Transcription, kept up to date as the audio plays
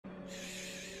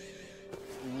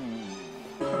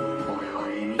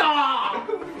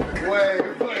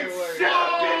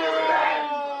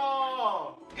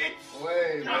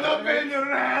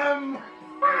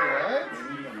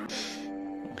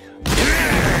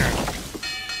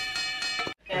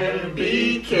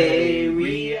MBK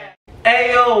Reacts.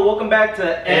 Hey yo, welcome back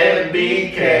to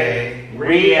MBK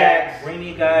Reacts. Bringing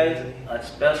you guys a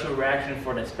special reaction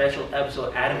for the special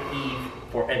episode Adam Eve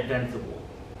for Invincible.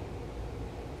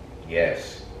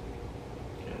 Yes.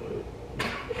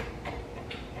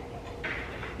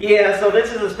 Yeah, so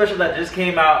this is a special that just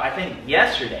came out, I think,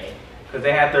 yesterday. Because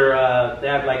they had their,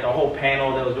 like a whole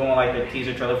panel that was doing like the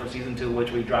teaser trailer for season 2,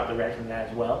 which we dropped the reaction to that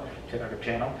as well. Check out their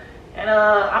channel. And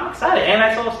I'm excited. And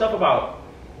I saw stuff about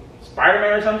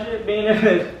Spider-Man or some shit being in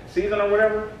this season or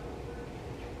whatever.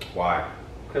 Why?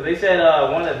 Because they said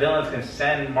one of the villains can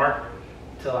send Mark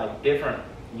to like different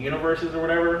universes or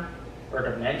whatever, or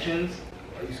dimensions.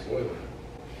 Why are you spoiling?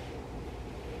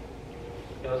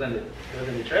 It was in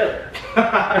the trailer.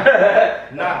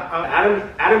 Nah,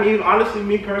 Adam Eve, honestly,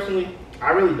 me personally,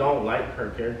 I really don't like her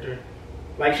character.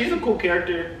 Like, she's a cool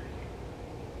character,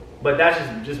 but that's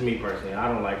just me personally. I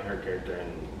don't like her character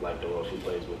and like the role she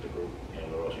plays with the group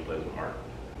and the role she plays with Mark.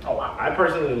 Oh wow. I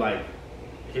personally like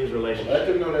his relationship. Let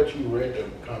them know that you read the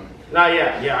comics. Nah,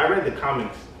 yeah, I read the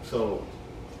comics. So,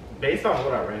 based off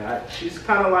what I read, she's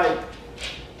kind of like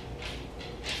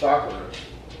Sakura.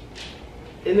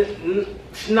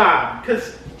 Nah,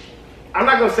 because I'm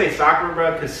not gonna say Sakura,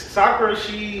 bro. Because Sakura,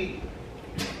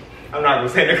 I'm not gonna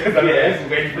say that because this is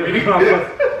waiting for me to come.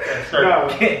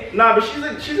 No, but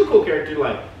she's a cool character.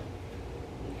 Like,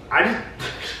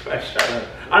 shut up.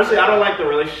 Honestly, I don't like the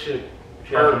relationship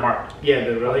she has with Mark. Yeah,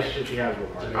 the relationship she has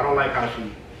with Mark. I don't like how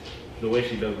the way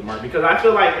she does with Mark, because I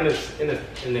feel like in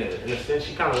a sense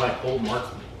she kind of like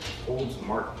holds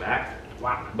Mark back.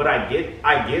 Wow. But I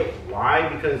get why,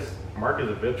 because Mark is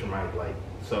a Viltrumite, like,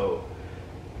 so.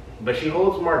 But she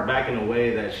holds Mark back in a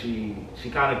way that she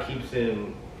kind of keeps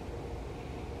him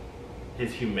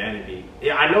his humanity.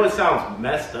 Yeah, I know it sounds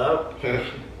messed up.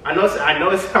 I know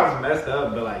it sounds messed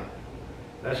up, but like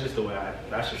that's just the way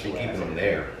She keeps him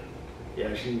there.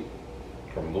 Yeah,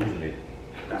 From losing it.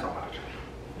 That's all I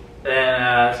try.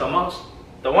 And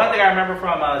the one thing I remember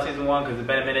from season 1, because it's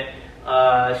been a minute,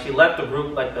 she left the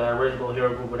group, like the original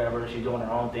hero group, whatever. She's doing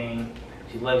her own thing.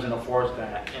 She lives in a forest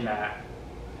in that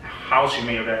house she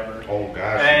made or whatever. Oh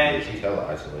gosh, and she's hella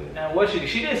isolated. And what she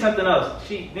did something else.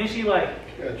 She got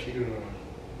cheated on.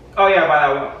 Oh yeah, by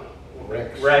that one.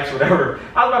 Rex, whatever.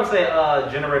 I was about to say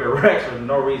Generator Rex for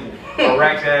no reason. But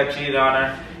Rex had cheated on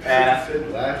her.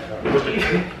 And last time.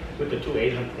 With the 2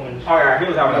 Asian twins. Oh yeah, he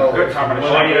was having a good time in the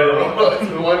shower.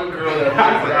 The one girl that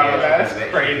was That's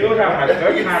crazy. He was having a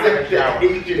good time in the shower.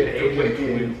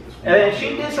 Asian. And then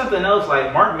she did something else,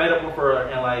 like Mark met up with her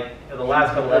in the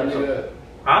last couple episodes.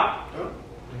 Huh?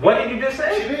 What did you just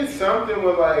say? She did something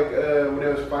with like when they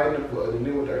was fighting the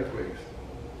new earthquakes.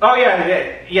 Oh yeah,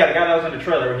 the guy that was in the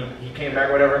trailer, he came back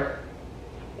or whatever.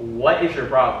 What is your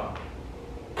problem?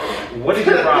 What is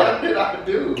your problem? What did I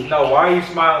do? No, why are you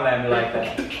smiling at me like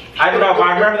that? I don't know, but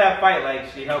I remember that fight, like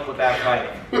she helped with that fight.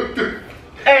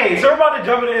 Hey, so we're about to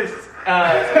jump into this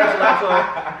special episode,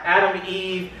 Adam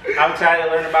Eve. I'm excited to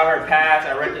learn about her past.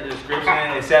 I read the description.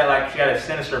 It said like she had a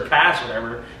sinister past or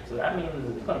whatever. So that means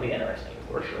it's gonna be interesting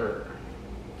for sure.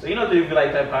 So you know, do you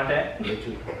like that content? Make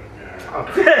sure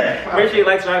you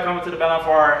like, subscribe, comment to the bell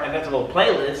for our Invincible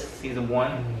playlist, season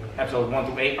 1, episodes 1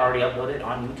 through 8, already uploaded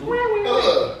on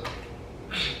YouTube.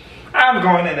 I'm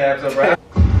going into episode, bro.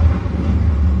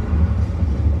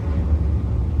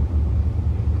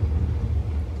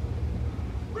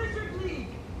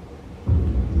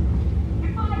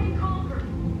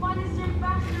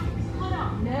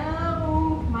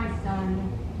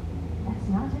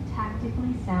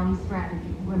 Sound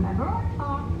strategy. Remember our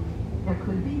talk? There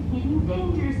could be hidden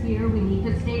dangers here. We need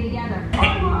to stay together.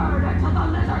 Onward until the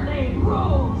lizard name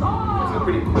rolls on! That's a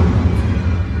pretty cool.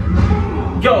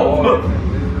 Yo! Look.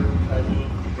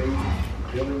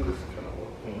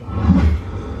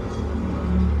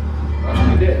 Oh,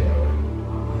 she did.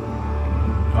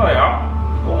 Oh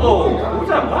yeah. Oh, who's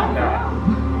that black guy?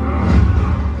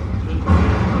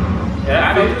 Yeah,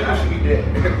 I know She should be dead.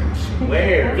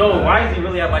 Where? Yo, why does he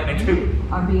really have lightning too?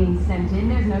 Are being sent in.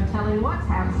 There's no telling what's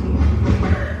happening.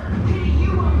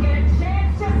 You won't get a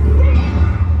chance to see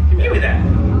it. Give me that.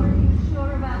 Are you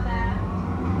sure about that?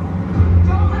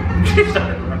 Don't let them He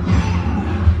started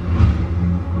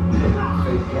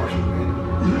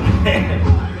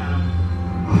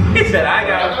He said, I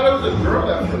got I thought it was a girl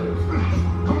at first.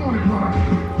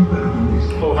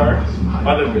 Oh, her?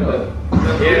 Other girl.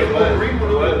 Yeah, it was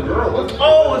a girl.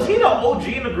 Oh, is he the OG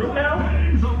in the group now?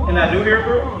 In that new hero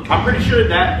group? I'm pretty sure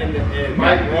that in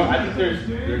my girl, I think there's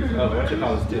what you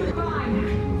call this too.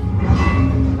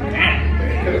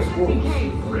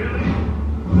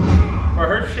 Or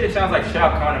her shit sounds like Shao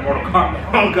Kahn in Mortal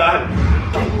Kombat. Oh god.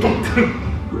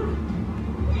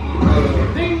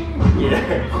 Ding.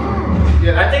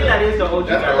 Yeah, I think that is the OG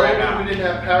That's guy the right only now. one who didn't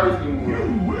have powers anymore.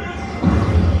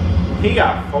 He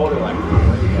got folded like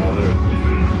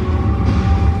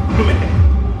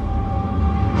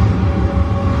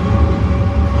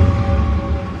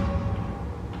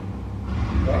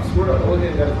I swear the old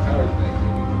man got his powers back.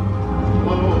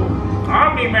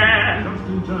 Omni Man. Just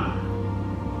in time.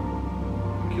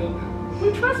 Killed him. We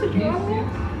trusted you.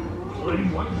 Only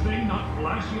one thing not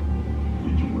flashy.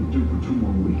 Did you want to do for 2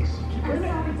 more weeks? I'm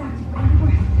sorry, Dr.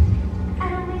 Bradford. I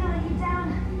don't mean to let you down.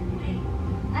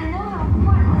 I know how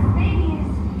important this baby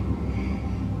is.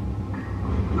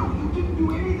 No, you didn't do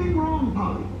anything wrong,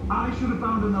 Polly. I should have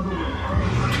found another way.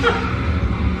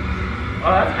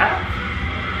 Oh, that's Adam.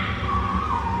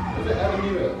 Was it Adam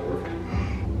even an orphan?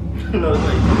 No, it's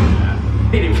like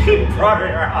he brought her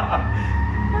out.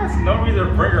 That's no reason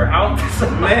to bring her out.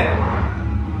 Man.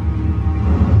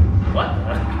 What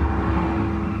the?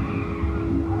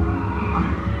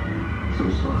 So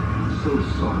sorry. So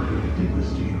sorry I did this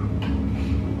to you.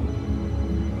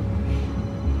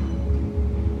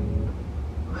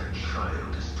 That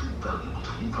child is too valuable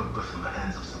to leave her birth in the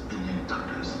hands of civilian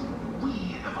doctors. We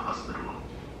have a hospital.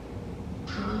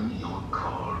 Turn your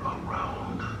car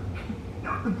around.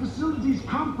 The facility's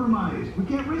compromised. We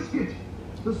can't risk it.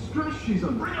 The stress she's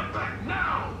under. Bring it back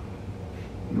now!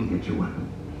 You'll get your weapon.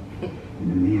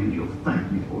 And in the end, you'll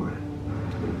thank me for it.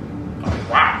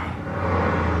 Wow.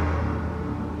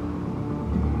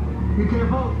 Be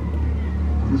careful.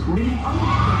 This will be...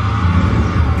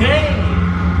 Dang.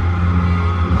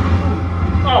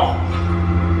 Oh.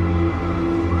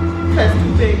 That's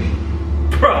too big.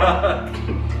 Bruh.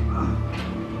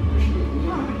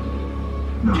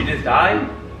 No. She just died?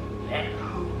 Man.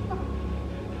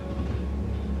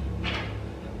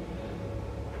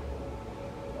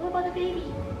 What about the baby?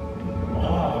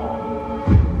 Oh.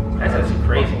 That's actually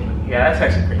crazy. Yeah, that's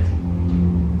actually crazy.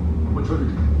 What's her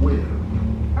where?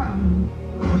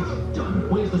 What's done?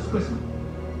 Where's the specimen?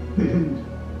 They didn't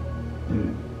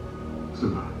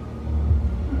survive.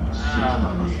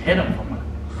 Hit him from her.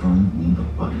 Find me the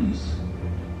bodies.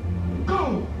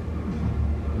 Go!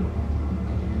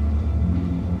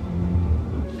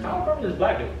 I don't remember this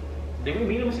black dude. Did we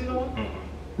meet him in season 1?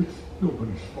 It's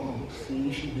nobody's fault.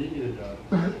 See, she did get a job.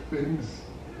 Bad things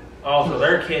Oh, so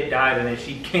their kid died and then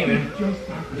she came in. just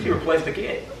happen. She replaced the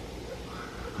kid.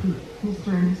 Mr.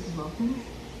 and Mrs. Wilkins?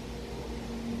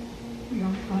 We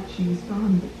all thought she was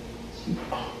gone, but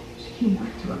she came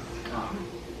back to us.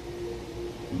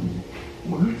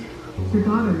 What? Her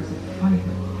daughter is a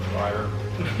fighter.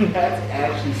 That's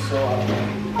actually so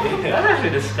awesome. That's actually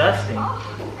disgusting. Oh,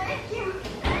 thank you.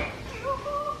 Thank you.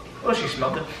 Oh, she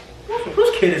smelled it.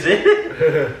 Whose kid is it?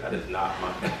 that is not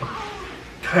mine.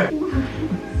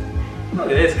 Look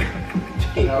at this.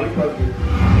 Now we fucking.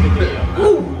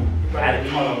 Ooh. Bad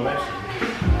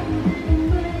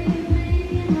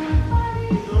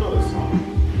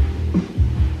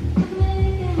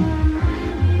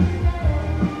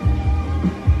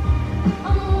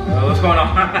what's going on?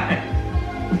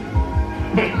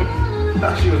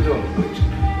 Thought she was doing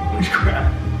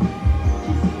witchcraft.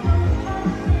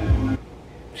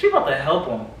 She about to help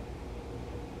him.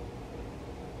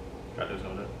 Got this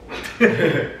on that.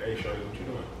 Hey, show you what you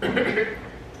doing.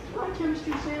 Hi,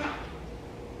 chemistry, Sam.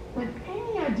 But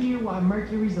any idea why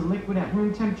mercury's a liquid at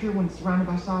room temperature when it's surrounded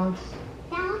by solids?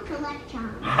 Valence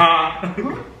electrons. Huh?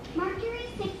 Mercury's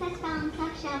 6s valence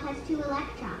subshell has 2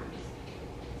 electrons.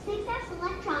 6s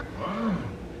electron.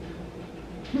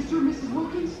 Mr. and Mrs.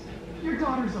 Wilkins, your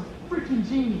daughter's a freaking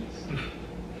genius.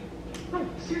 No,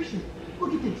 seriously,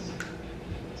 look at this.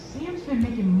 Sam's been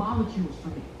making molecules for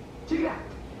me. Check it out.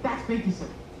 That's baking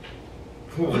soda.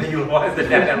 Why is the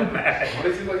dad that mad? Why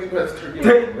does it seem like he's about to turn you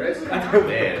into rest?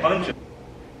 Punch him.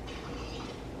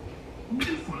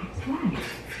 Mrs. Sachs, right?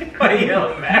 Why are you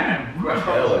yelling mad?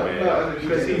 Hell, man.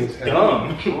 Because he's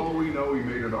dumb. For all we know, we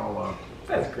made it all up.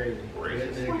 That's crazy. There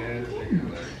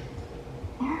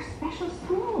are special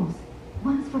schools.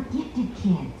 One's for gifted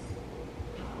kids.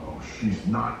 Oh, she's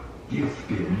not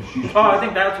gifted. She's Oh, I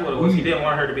think that's what it was. He didn't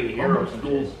want her to be a hero. or Public some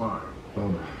school's shit. fine.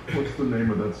 What's the name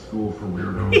of that school for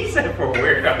weirdos? He said for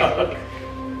weirdo.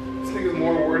 This nigga's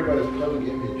more worried about his public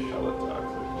image. Hella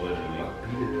toxic, literally.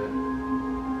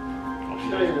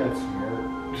 She's not even that smart.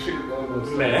 She could go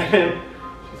to Man.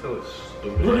 She's so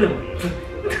stupid. Look at him.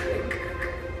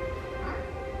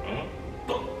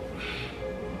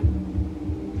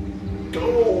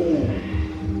 Oh!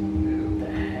 The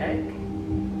heck?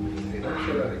 Hey, don't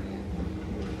show that again.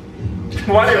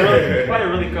 Why did it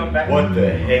really come back? What the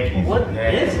heck is What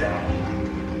that? is that?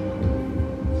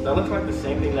 That looks like the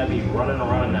same thing that be running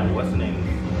around in that what's the name?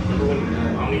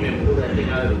 I don't even pull that thing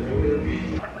out of the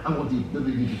finger. I want the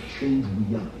ability to change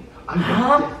reality. I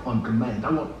want death on command.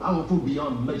 I want powerful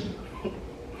beyond measure.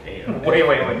 Damn.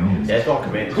 Wait. That's on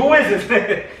command. Who is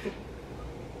this?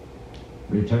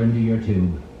 Return to your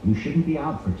tube. You shouldn't be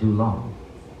out for too long.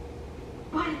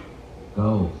 What?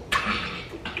 Go.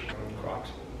 Crocs.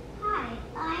 Hi,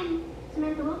 I'm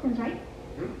Samantha Wilkins, right?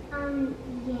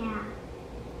 Yeah.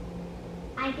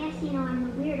 I guess you know I'm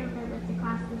the weirdo that lives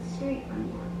across the street from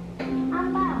you.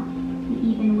 I'm Val, the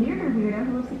even weirder weirdo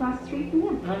who lives across the street from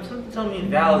you. Something tell me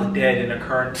Val is dead in the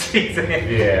current season.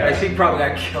 Yeah. Like, she probably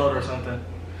got killed or something.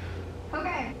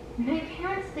 Okay, my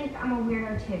parents think I'm a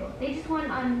weirdo too. They just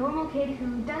want a normal kid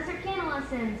who does their piano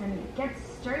lessons and gets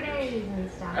straight A's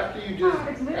and stuff. After you just,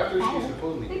 it's their after fault. she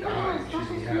supposedly They put her in a died,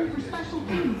 special she's school happy. for special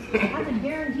kids. That's a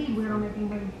guaranteed weirdo making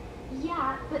thing.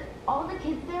 Yeah, but all the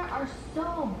kids there are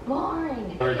so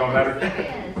boring. It don't matter.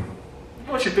 Serious.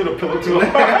 What she threw the pillow to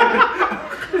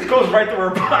her? This goes right through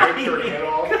her body.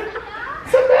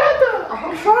 Samantha,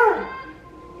 I'm sorry.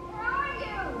 Where are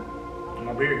you? I'm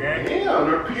gonna be your gang. Damn,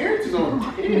 her parents is on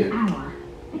An 10. hour.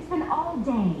 It's been all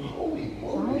day. Holy Sorry,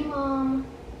 moly. Mom.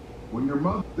 When your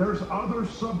mother, there's other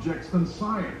subjects than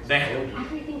science. Damn.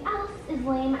 Everything else is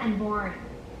lame and boring.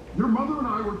 Your mother and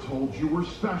I were told you were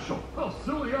special. Well,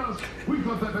 silly us. We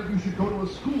thought that meant you should go to a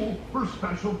school for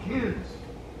special kids.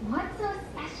 What's so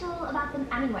special about them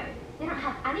anyway? They don't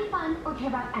have any fun or care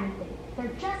about anything.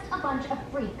 They're just a bunch of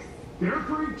freaks. They're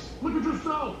freaks. Look at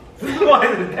yourself. Why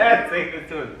is his dad saying this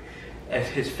to him? As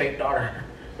his fake daughter.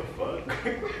 The fuck?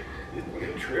 This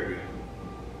nigga tripping.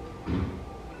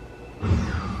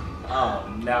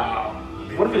 Oh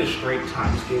no. What if it's straight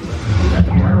time skip? That's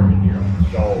the murder here.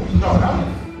 So, No, that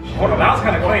was. Hold on, that was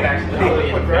kind of clean actually. really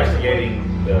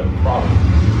investigating the problem.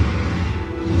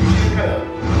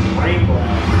 Brain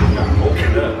blast. Got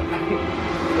opened up.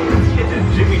 It's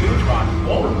a Jimmy Neutron.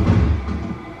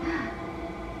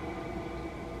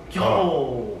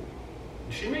 Yo.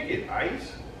 Did she make it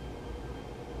ice?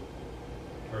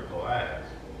 Or glass?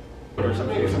 Or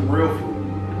Maybe some real food.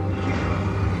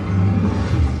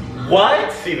 What?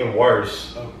 It's even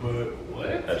worse. But what?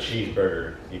 A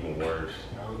cheeseburger, even worse.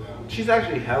 She's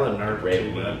actually hella nervous.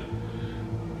 Red meat.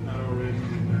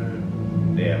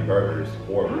 Damn, burgers,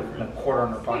 horrible. A quarter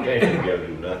on her You pocket. can't be able to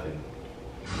do nothing.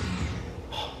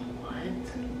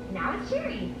 Now it's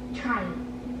cheery. Try it.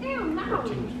 Ew, no.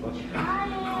 Try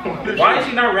it. Why is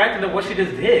she not reacting to what she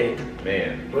just did?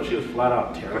 Man. But she was flat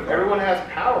out terrified. Everyone has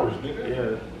powers, nigga.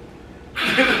 Yeah.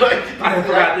 Like, I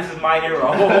forgot this is my hero.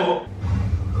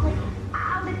 Like,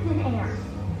 out of thin air.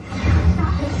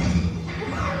 Stop it.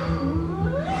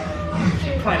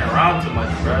 She's playing around too much,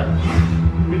 bruh.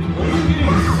 what are you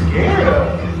getting scared of?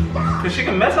 Cause she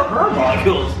can mess up her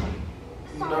molecules.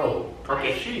 No.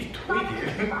 Okay, She's It's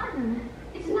tweaking. fun.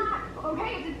 It's not,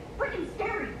 okay? It's freaking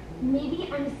scary. Maybe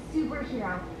I'm a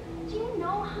superhero. Do you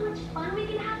know how much fun we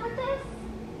can have with this?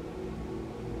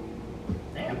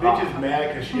 The bitch is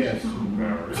mad because she has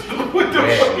superpowers. What the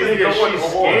fuck is Nigga, going she's on?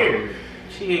 scared.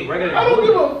 She ain't regular. I don't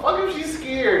give a fuck if she's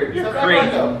scared. You're Stop acting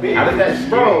crazy. like a bitch. How did that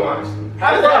Bro, honestly?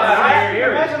 how does that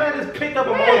Imagine I just picked up a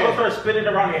molecucle and started spinning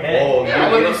it around your head. Oh, Yeah,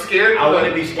 I wouldn't be scared. I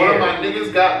wouldn't be One of scared. my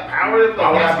niggas got powers.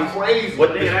 Why would Like, I that's be crazy. What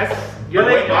Nigga, the? that's You're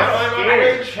like, why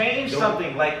I just changed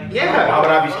something. Like, Yeah. Why would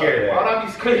I be scared of that? Why would I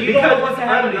be scared? Cause you don't know what's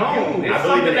happening to you. It's I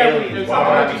believe in something that we- aliens. it's Why would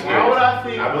I be something scared? Why would I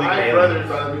think I believe in my aliens. brother's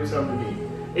trying to do something to me?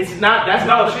 It's not. That's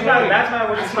No, not. she's not. That's not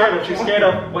what she's scared of. She's scared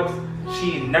of what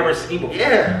she never seen before.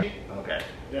 Yeah. Okay.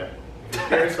 Yeah. If you're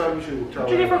scared of something, you should tell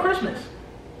What you get for her. Christmas?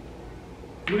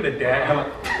 Look at the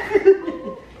dad.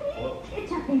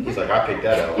 It's okay. He's like, I picked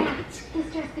that out.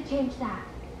 This dress could change that.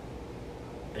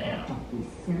 Damn. Don't be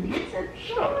silly. It's a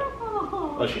Shut up.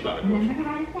 Oh, she about to go. Remember to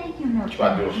write a thank you note. She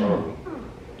about to do a song.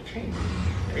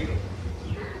 There you go.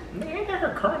 Man, ain't that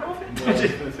her current outfit? Yeah, I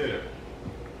was gonna say that.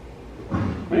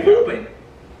 Who's hooping?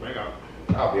 Bring out.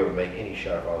 I'll be able to make any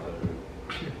shot if I was able to.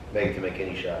 Make it to make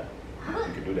any shot.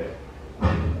 You could do that.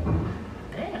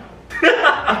 Damn.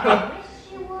 I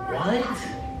wish you were. What?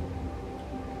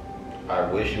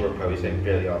 I wish you were probably saying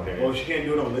fairly off Well, parents. she can't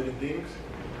do it on living things.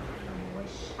 I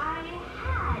wish I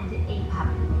had a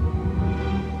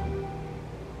puppy.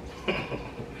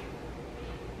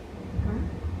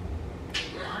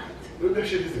 Look, that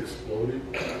shit just exploded.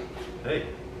 Hey.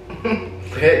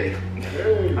 Hey.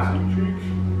 Hey, some treats.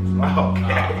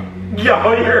 Okay.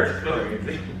 Yo, you're.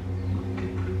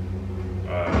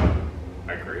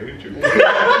 I created you. You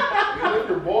left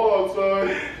your ball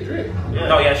outside. Drink.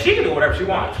 No, yeah, she can do whatever she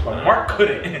wants, but Mark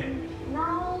couldn't.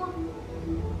 No.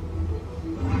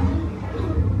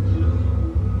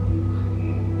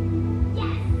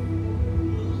 Yes.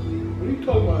 What are you you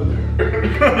talking about there?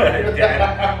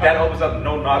 Dad opens up,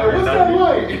 no knocking or What's nothing.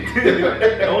 that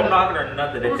like? No knocking or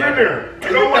nothing. Who's in there?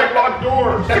 I don't like locked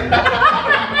doors.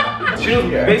 She was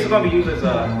basically gonna be used as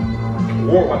a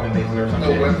war weapon, basically, or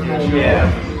something. A weapon on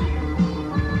Yeah.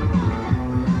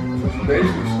 So she's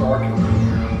basically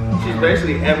Starkiller. She's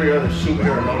basically every other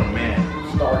superhero known to man.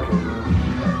 Starkiller.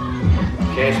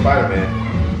 Can't Spider-Man.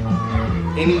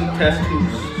 Any test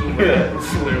tubes. Yeah,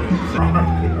 it's literally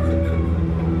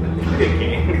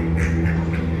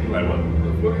like what?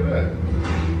 Look at that.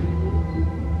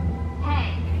 Hey,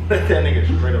 That nigga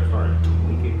straight up started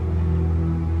tweaking.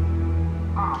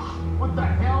 Ah, what the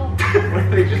hell?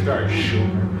 They just started shooting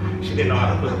her. She didn't know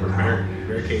how to put up her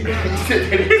barricade down. He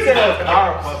said it was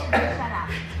powerful. shut up.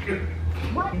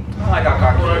 What? I like how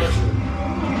cocky.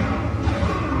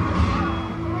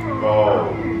 Oh.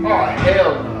 Oh,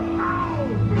 hell no.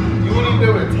 You wouldn't even be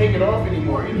able to take it off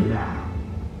anymore either.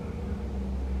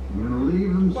 You're gonna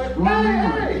leave them Like, squatting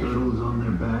hey! like turtles on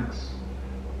their backs?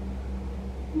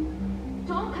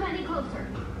 Don't come any closer.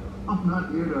 I'm not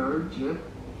here to hurt you.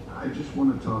 I just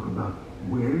want to talk about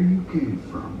where you came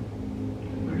from,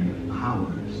 where your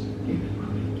powers came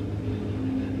from.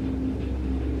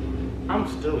 I'm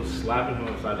still slapping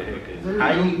him upside the head because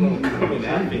how you gonna come in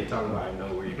that bit talking about I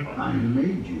know where you're I from?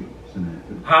 made you,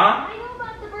 Samantha. Huh? I know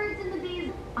about the birds and the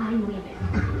bees. I'm leaving.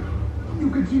 You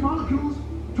can see molecules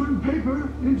turn paper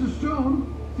into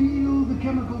stone. Feel the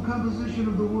chemical composition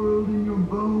of the world in your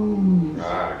bones.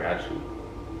 Ah, I got you.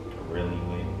 Really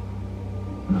win.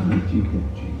 But you can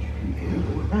change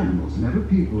people or animals, never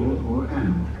people or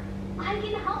animals. I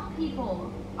can help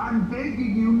people. I'm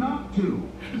begging you not to.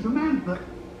 Samantha,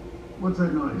 what's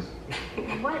that noise?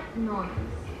 What noise?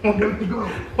 You have to go.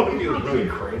 What if he was really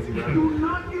crazy, bro? Do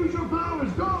not use your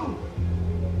powers. Go.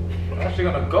 How's she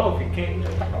gonna go if you can't use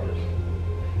your powers?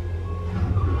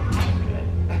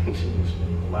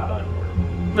 Loud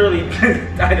Literally,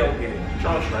 I don't get it.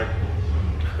 Drone strike.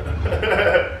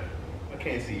 I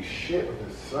can't see shit with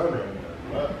the sun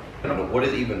right now. I don't know, what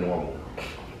is even normal?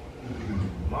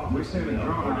 We're sending a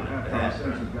drone out after our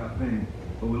sensors got pinged,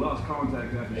 but we lost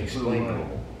contact after she flew Explain away.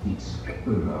 normal. It's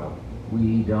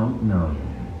we don't know.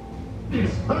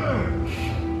 It's her.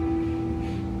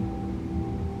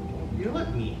 You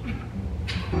let me.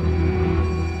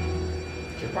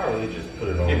 Should probably just put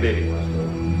it on. Hey, baby.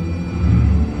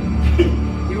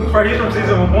 He was right here from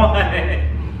season 1.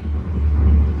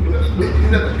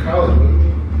 He's at the college movie.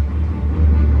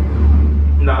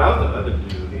 No, that was the other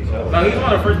dude. No, he's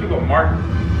one of the first people Mark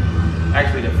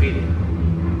actually defeated.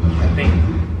 I think.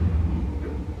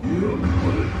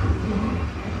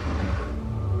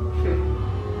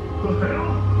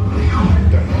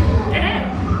 The hell?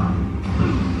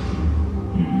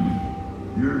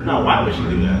 No, why would she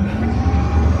do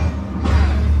that?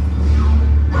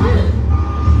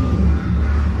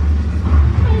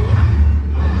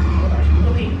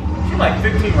 She's like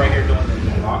 15 right here doing this.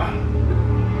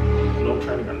 No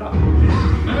training or nothing.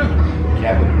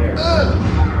 Captain there.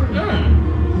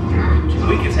 She's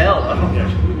weak as hell. Yeah,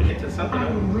 she moved into something I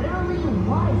else. literally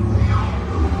was.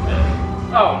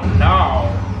 Oh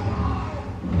no.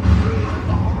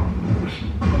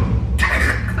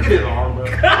 Look at his arm, bro.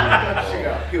 She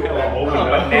got peeled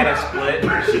back. Banana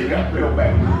split. She got peeled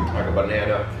back. Like a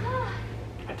banana.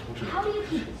 I told you. How do you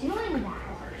keep doing that?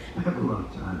 I have a lot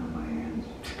of time on my hands.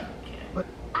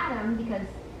 Adam, because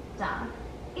duh.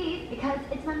 Eve, because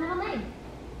it's my middle name.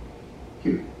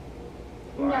 Cute.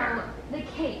 No, the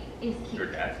cape is cute. Your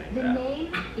dad saying The that.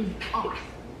 name is awesome.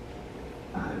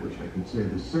 I wish I could say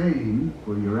the same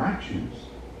for your actions.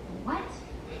 What?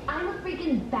 I'm a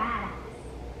freaking badass.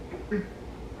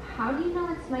 How do you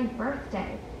know it's my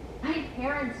birthday? My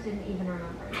parents didn't even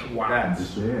remember. Wow.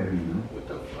 It's there, you know. What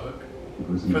the fuck? It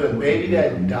was For the important baby to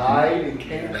that them. died and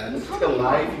came back to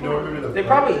life, you don't remember the They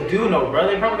probably do know, bro.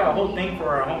 They probably got a whole thing for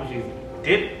her home. She's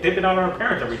dipping on her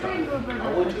parents every time.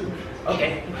 I would too.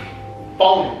 Okay.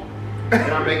 Phone.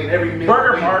 And I'm making every meal.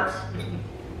 Burger parts.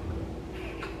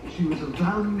 She was a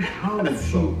valued college That's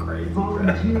so crazy, bro.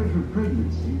 volunteered for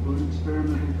pregnancy for an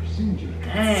experimental procedure.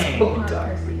 Dang.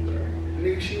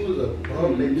 Nigga, she was a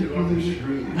bum. They took her off the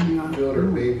street and filled her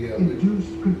baby up with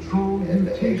Induced controlled At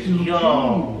the mutational Yo.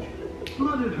 change.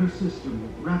 Flooded her system,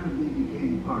 rapidly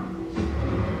decaying particles.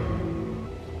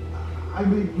 I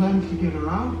made plans to get her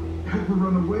out, help her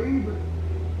run away, but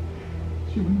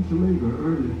she went into labor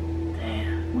early.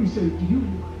 Damn. We saved you,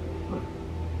 but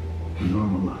a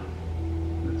normal life.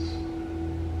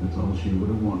 That's all she would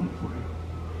have wanted for you.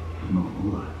 A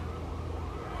normal life.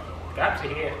 Got you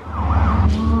here.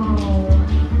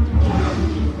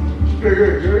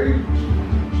 Hey,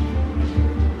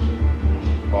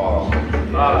 Oh.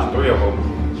 Oh, There's 3 of them.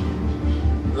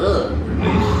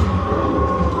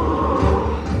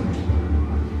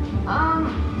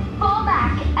 Fall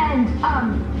back and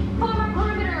form a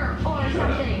perimeter or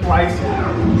something. Twice.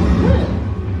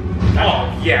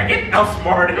 Oh yeah, get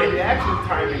outsmarted. The action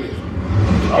timing is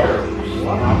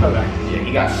Oh, yeah,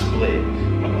 he got split.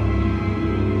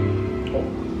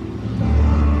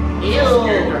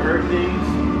 scared to hurt things.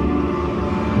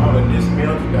 Oh, and this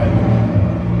meal you got.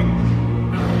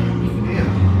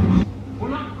 We're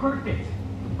not perfect,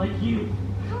 like you.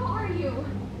 Who are you?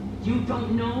 You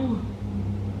don't know?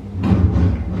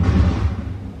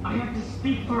 I have to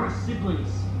speak for our siblings.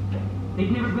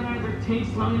 They've never been out of their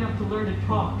tanks long enough to learn to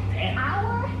talk.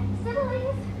 Our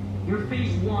siblings? You're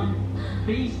phase 1,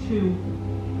 phase 2,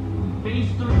 phase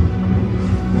 3.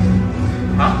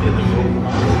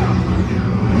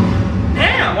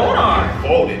 Damn, hold on.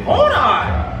 Hold it. Hold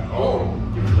on. Oh.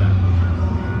 Give me that.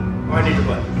 Oh, I need your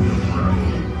butt.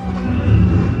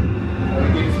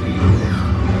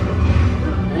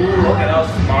 Ooh, look at how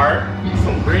smart.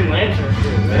 Some Green Lantern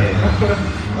shit, man.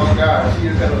 Oh God, she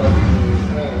is that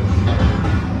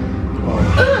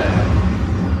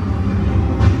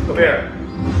Come here.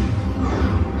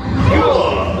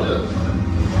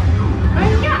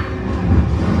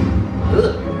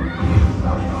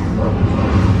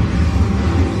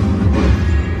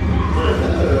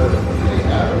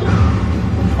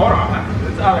 Hold on.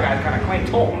 This other guy's kind of clean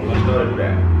tall. Let's go and do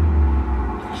that.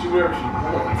 She wherever she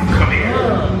wants. Come here.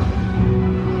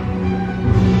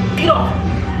 Eat off.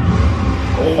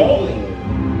 Holy.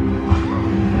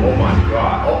 Oh my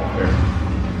God. Oh, there.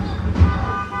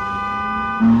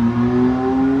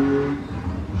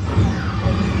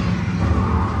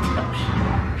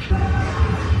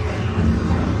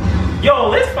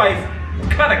 Yo, this fight's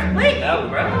kind of clean though,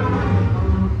 bro.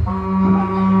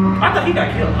 I thought he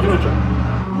got killed. I'm gonna try.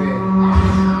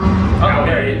 Oh,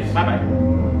 there he is. Bye bye.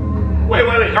 Wait.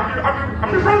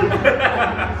 I'm your brother.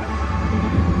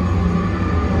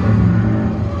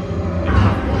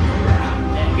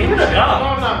 Get her No, job.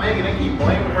 I'm not making. They keep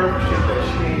blaming her for shit that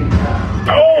she ain't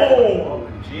got. Oh!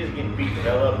 She is getting beat the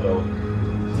hell up though.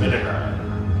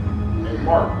 Hey,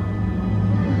 Mark.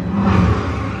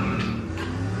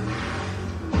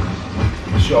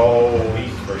 So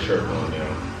he's for sure going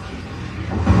down.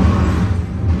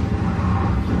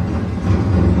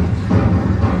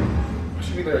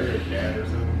 Should be there, your dad or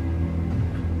something.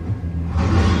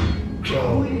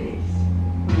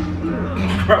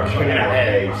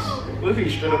 What if he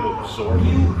straight up with a sword?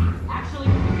 Actually,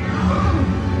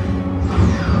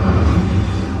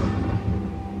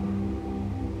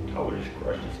 I would just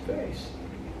crush his face.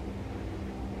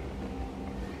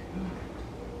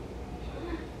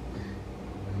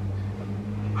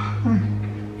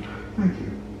 Thank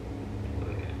you.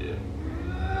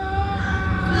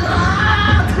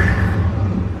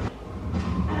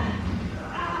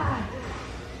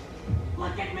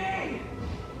 look at me!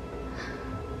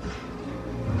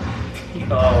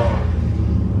 Oh.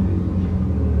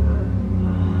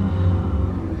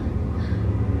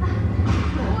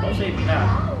 Don't save me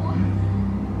now.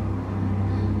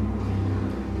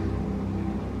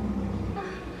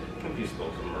 If you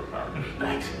stole some more power.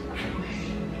 Thanks.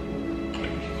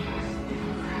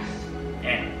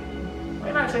 Damn.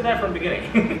 Why not say that from the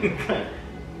beginning?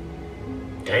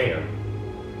 Damn.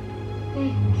 They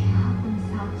killed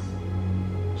themselves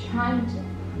trying to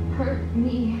hurt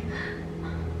me.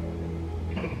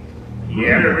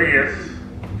 Yeah, there he is.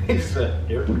 It's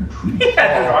here. What a treat. He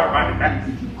had his arm on his back.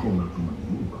 Did you call up from a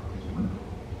view box as well?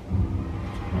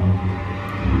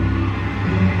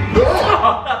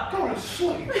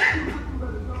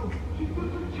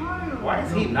 Why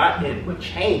is he not in with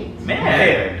chains?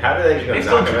 Man. How do they just They gonna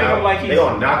still knock him treat him out? like he's- They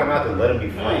gonna knock him out and let him be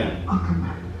free. I'll come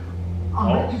back.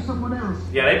 I'll make you someone else.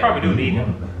 Yeah, they probably do need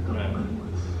him.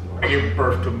 Give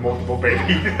birth to multiple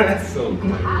babies. That's so You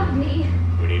have me.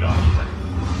 We need officers.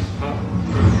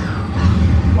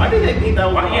 Why did they need that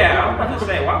one? Why, yeah, I was about to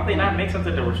say, why don't they not make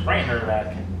something to restrain her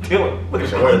that can kill it? Look at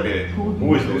So her. wait a minute.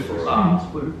 Who is this for?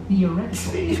 Things were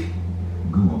theoretical.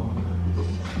 Go on.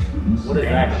 What is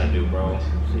that gonna do, bro?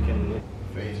 She can.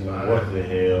 Phase 5. What the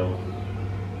hell?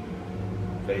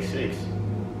 Phase 6.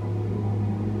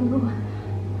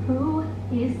 Who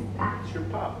is that? It's your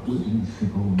pop. Where do you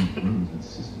think all these brothers and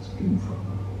sisters came from?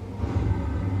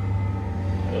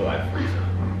 Oh, I freeze him.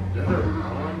 Is her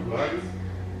mom, buddy?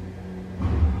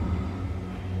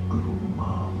 Good old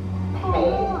mom.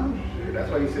 Oh, shit. That's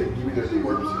why he said, give me the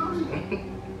corpses.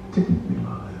 Taking me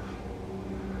alive.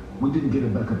 We didn't get her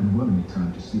back up and running in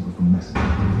time to save her from messing up.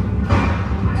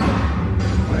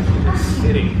 Why is she just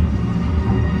sitting?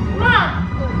 Mom!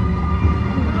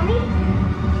 Mommy?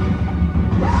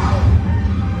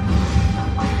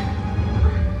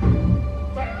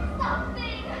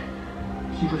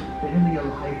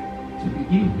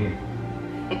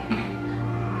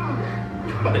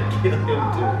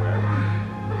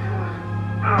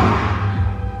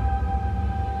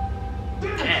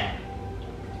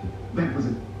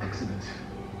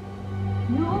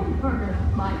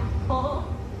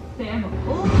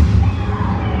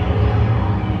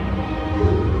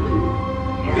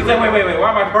 He's like, wait,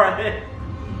 why am I crying?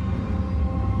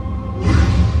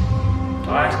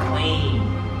 Oh, that's clean.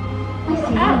 I see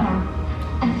them now.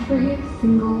 Every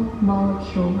single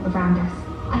molecule around us.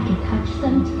 I can touch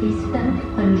them, taste them,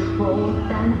 control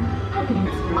them. I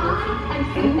am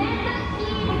Samantha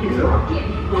Eve Rocket.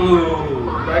 Ooh.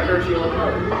 Back her, she on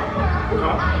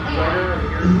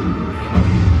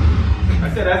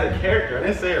I said as a character. I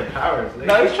didn't say her powers.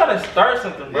 No, he's trying to start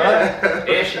something, bro.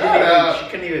 And she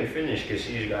couldn't even finish because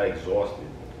she just got exhausted.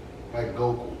 Like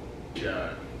Goku.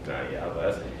 Yeah. Nah, yeah, but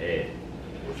that's a head.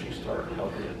 When she started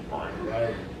helping his brain.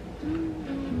 Right.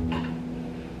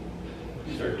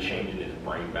 He started changing his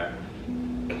brain back.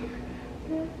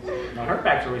 No, her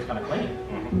backstory's kind of clean.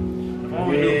 If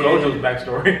only we knew Gojo's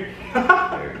backstory.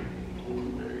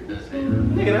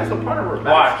 Nigga, that's a part of her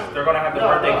backstory. Watch, they're gonna have the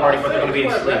birthday party, but they're gonna be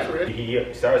asleep.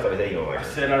 He started saying, you know, I like,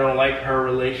 said I don't like her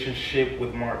relationship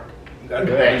with Mark. Look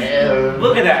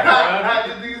at that, bro. I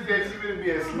just think that she would be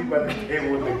asleep at the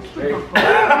table with the cake.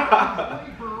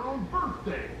 For her own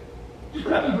birthday. You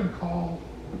couldn't even call.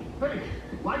 Hey,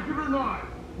 like it or not,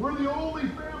 we're the only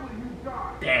family you've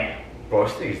got. Damn. bro,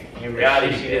 she's In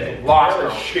reality, she just lost her.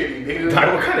 Shitty, nigga.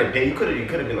 Like, what kind of day? You could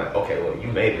have been like, okay, well, you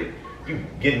made it. You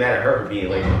get mad at her for being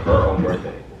late for her own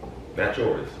birthday, not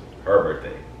yours. Her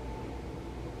birthday.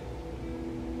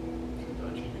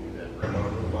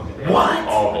 What?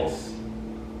 Almost.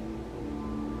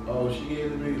 Oh, she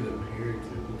gave the niggas a period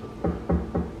too.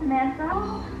 Samantha?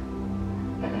 Oh,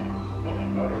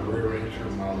 to rearrange her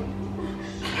molecules.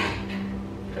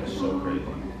 That's so crazy.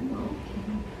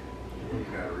 You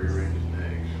gotta rearrange his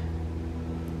legs.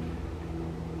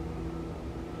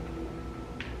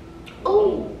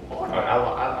 Oh.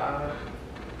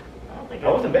 I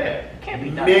wasn't bad. Can't be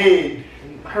done. Mid.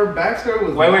 Her backstory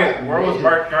was. Wait, not where was mid.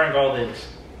 Mark during all this?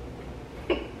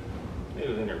 It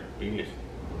was in her penis.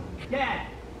 Dad,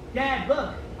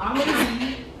 look, I'm gonna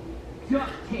be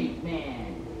duct tape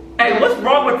man. Hey, what's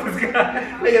wrong with this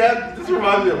guy? Nigga, this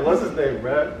reminds me of what's his name,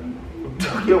 bro?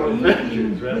 Tokyo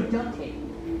Revengers, bro. With duct tape.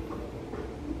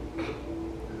 I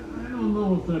don't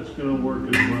know if that's gonna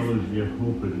work as well as you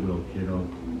hope it will, kiddo.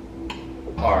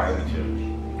 Alright, we chill.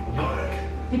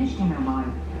 Finished in her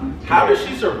mind. How does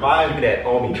she survive? Give me that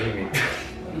army dreaming.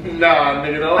 Nah,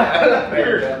 nigga,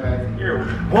 don't. You're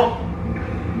what?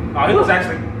 Oh, he was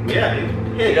actually. Yeah,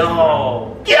 he's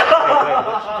Yo.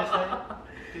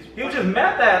 He was just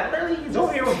mad that literally he's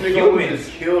over here with humans.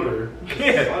 Just killed her.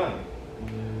 Yeah.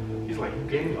 He's like, you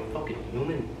gave me a fucking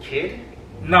human kid?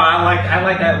 No, I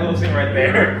like that little scene right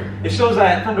there. It shows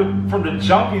that from the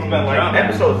jump he's been like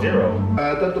Episode 0.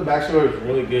 I thought the backstory was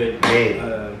Really good. Mid.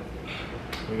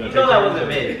 You know that wasn't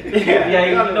mid. Yeah,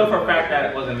 you know for a fact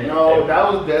that it wasn't mid. No, that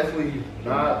was definitely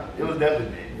not. It was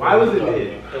definitely mid. Why was it mid?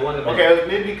 It wasn't mid. Okay, it was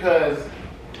mid because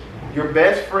your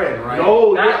best friend, right?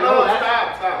 No,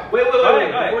 Stop. Wait. Go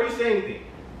ahead. Before you say anything,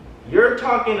 you're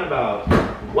talking about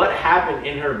what happened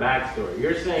in her backstory.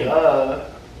 You're saying,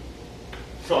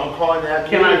 So I'm calling that.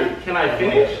 can I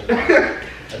finish?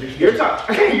 You're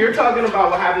talking about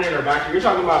what happened in her backstory. You're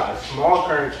talking about a small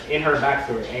current in her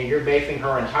backstory, and you're basing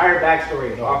her entire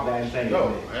backstory off that insane. No,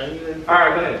 All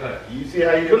right, go ahead. You see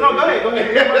how you do? No, go ahead.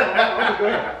 Go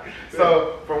ahead.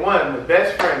 So for one, the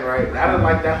best friend, right? I don't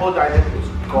like that whole dynamic was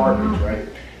garbage, right?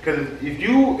 Because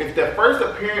if the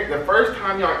first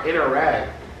time y'all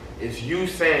interact is you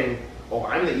saying, "Oh,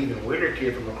 I'm the even weirder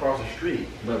kid from across the street."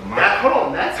 But hold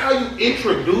on, that's how you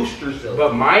introduced yourself.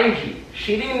 But mind you,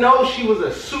 she didn't know she was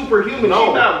a superhuman. No.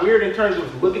 She's not weird in terms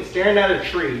of staring at a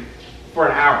tree for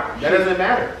an hour. That doesn't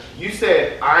matter. You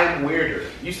said I'm weirder.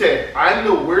 You said I'm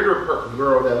the weirder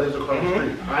girl that lives across the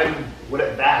street. I'm what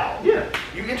a Val. Yeah.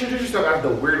 You introduce yourself as the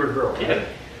weirder girl. Right? Yeah.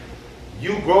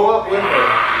 You grow up with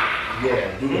her.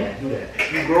 Yeah, do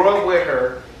that. You grow up with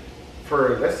her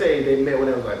for, let's say they met when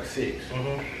they was like 6.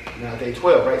 Now they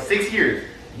 12, right? 6 years.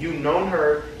 You've known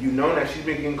her. You know that she's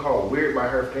been getting called weird by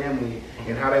her family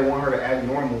and how they want her to act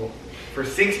normal for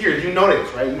 6 years. You know this,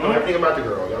 right? You know everything about the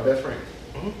girl. Y'all best friends.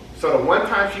 So the one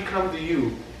time she comes to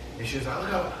you and she's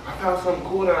like, "Look, I found something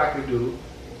cool that I could do."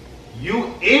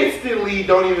 You instantly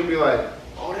don't even be like,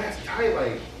 "Oh, that's tight.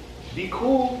 Like, be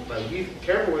cool. Like, be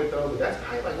careful with it though. But that's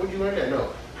tight. Like, where'd you learn that?" No.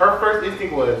 Her first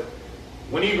instinct was,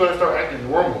 "When are you gonna start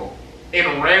acting normal?"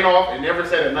 And ran off and never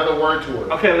said another word to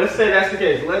her. Okay, let's say that's the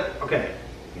case.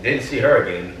 Didn't see her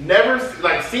again. Never,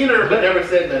 like, seen her, but never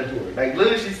said nothing to her. Like,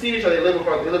 literally, she's seen each other. They live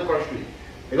across the street.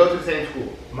 They go to the same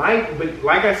school. But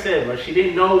like I said, but she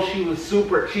didn't know she was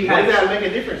super. Why does that make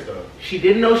a difference, though? She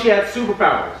didn't know she had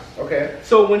superpowers. Okay.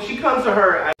 So when she comes to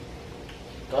her,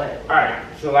 Go ahead. all right.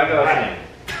 So like I was saying,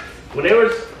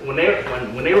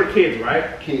 when they were kids,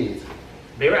 right? Kids.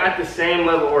 They were at the same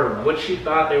level, or what she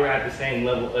thought they were at the same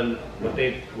level of what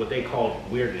they called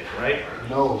weirdness, right?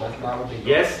 No, that's not what they called.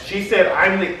 Yes. She said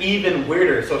I'm the even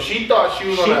weirder. So she thought she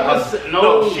was on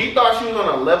she thought she was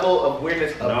on a level of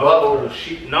weirdness above her.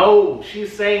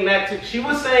 She's saying that she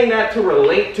was saying that to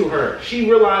relate to her. She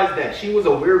realized that she was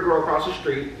a weird girl across the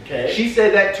street. Okay. She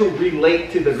said that to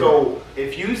relate to the girl. So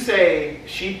if you say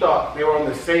she thought they were on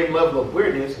the same level of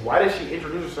weirdness, why did she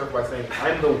introduce herself by saying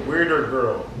I'm the weirder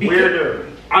girl? Weirder.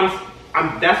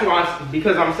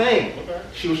 Because I'm saying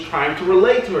she was trying to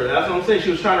relate to her. That's what I'm saying.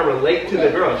 She was trying to relate to the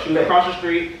girl. She was across the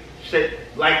street. She said,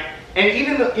 like, and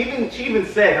she even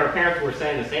said her parents were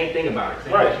saying the same thing about her,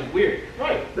 saying that she's weird.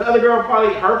 Right. The other girl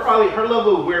her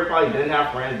level of weird probably didn't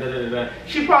have friends.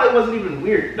 She probably wasn't even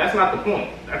weird. That's not the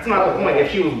point. That's not the point.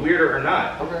 If she was weirder or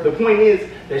not. Okay. The point is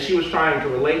that she was trying to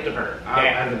relate to her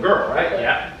as a girl, right?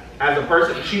 Yeah. As a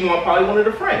person, she probably wanted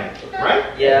a friend, right?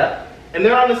 Yeah. And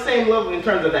they're on the same level in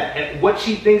terms of that, and what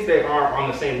she thinks they are on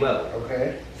the same level.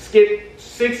 Okay. Skip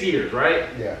 6 years, right?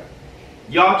 Yeah.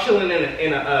 Y'all chilling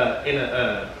in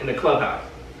a clubhouse.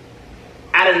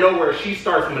 Out of nowhere, she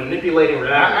starts manipulating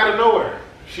her. Out of nowhere.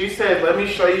 She said, "Let me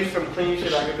show you some clean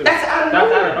shit I can do." That's out of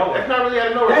nowhere. That's not really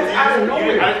out of nowhere. That's out of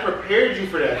nowhere. I just prepared you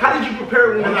for that. How did you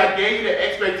prepare? Because I gave you the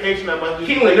expectation I must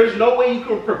do. Keelan, there's no way you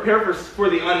can prepare for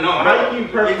the unknown. How do you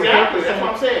prepare for exactly? That's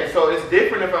what I'm saying. So it's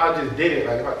different if I just did it.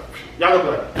 Like y'all gonna be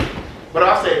like, but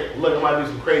I'll say, "Look, I'm gonna do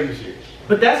some crazy shit."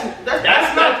 But that's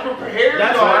not prepared.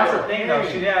 That's the thing, though.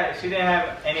 She didn't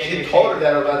have any. She told her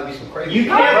that about to be some crazy. You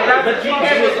can't. But you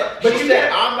can't. But she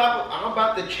said, "I'm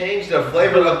about to change the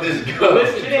flavor of this gun." No,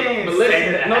 she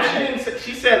didn't.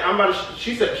 She said, "I'm about to."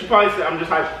 She probably said, "I'm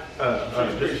just like."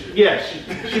 Yeah.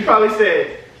 She probably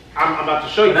said, "I'm about to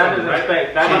show you something."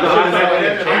 Right? I'm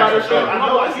about to show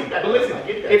you. But listen,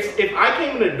 if I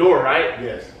came in the door, right?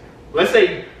 Yes. Let's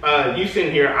say you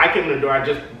sitting here. I came in the door. I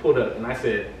just pulled up and I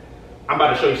said, "I'm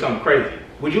about to show you something crazy."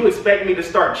 Would you expect me to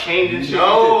start changing shit?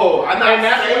 No, I'm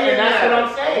not saying that's what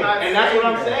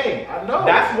I'm saying. I know.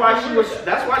 That's why she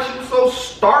was so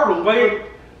startled. Wait,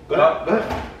 I was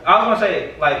gonna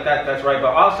say like that's right,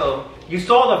 but also you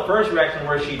saw the first reaction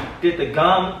where she did the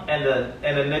gum and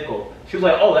the nickel. She was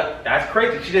like, "Oh, that's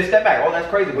crazy." She just stepped back. "Oh, that's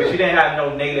crazy," but she didn't have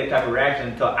no negative type of reaction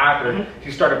until after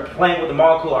she started playing with the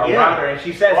molecule around her, and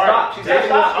she said, "Stop." She said,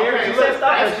 "Stop." She said,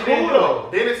 "Stop." That's cool though.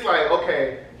 Then it's like,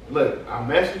 okay, look, I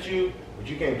messed with you. But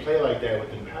you can't play like that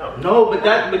with the power. No, but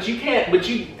you can't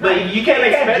expect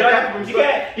that from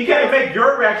you can't make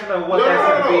your reaction of what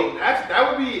that's gonna be. That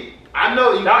would be. I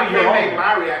know you can't make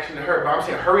my reaction to her, but I'm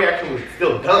saying her reaction was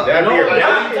still dumb. That would be your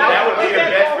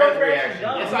best friend's reaction.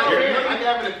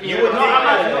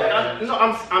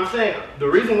 I'm saying the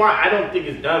reason why I don't think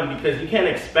it's dumb because you can't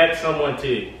expect someone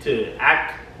to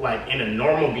act like in a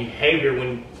normal behavior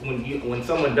when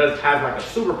someone has like a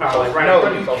superpower like right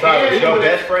in front of you. Your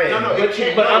best friend.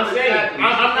 But I'm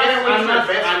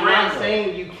not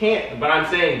saying you can't. But I'm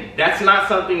saying that's not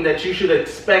something that you should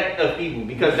expect of people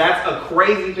because that's a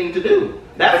crazy thing to do.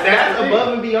 That's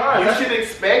above and beyond. You should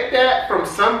expect that from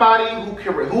somebody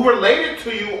who related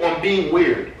to you on being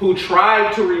weird. Who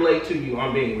tried to relate to you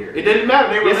on being weird. It didn't matter.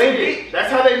 They related.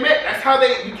 That's how they met. That's how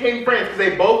they became friends because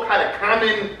they both had a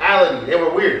commonality. They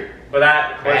were weird.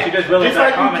 But she just realized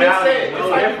that commonality.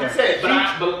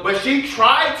 But she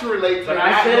tried to relate to. But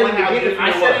I said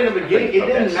in the beginning, it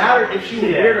didn't matter if she was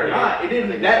weird or not. It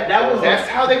didn't. That's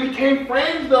how they became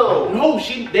friends, though. No,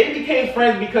 they became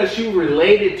friends because she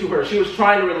related to her. She was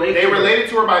trying to relate. They related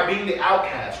to her by being the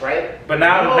outcast, right? But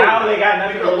now they got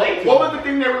nothing to relate to. What was the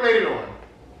thing they related on?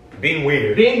 Being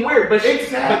weird. But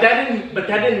that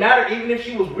didn't matter. Even if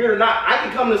she was weird or not, I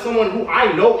could come to someone who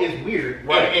I know is weird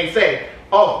and say,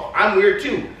 "Oh, I'm weird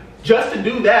too." Just to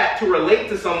do that, to relate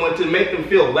to someone, to make them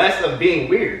feel less of being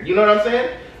weird. You know what I'm saying?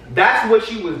 That's what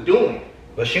she was doing.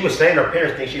 But she was saying her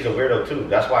parents think she's a weirdo too.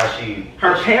 That's why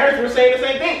her parents were saying the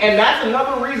same thing, and that's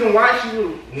another reason why she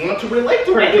would want to relate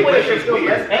to her. Any way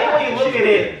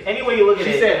you look at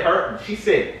it, She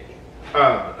said,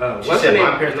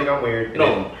 my parents think I'm weird.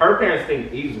 No, her parents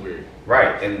think he's weird.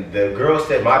 Right, and the girl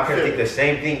said my parents think the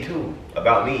same thing too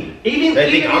about me. They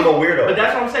think I'm a weirdo. But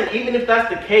that's what I'm saying. Even if that's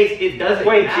the case, it doesn't.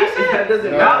 Wait, that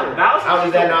doesn't matter. How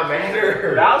does that not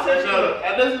matter?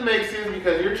 That doesn't make sense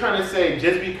because you're trying to say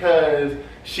just because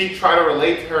she tried to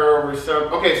relate to her over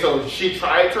some. Okay, so she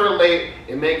tried to relate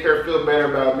and make her feel better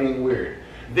about being weird.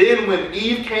 Then when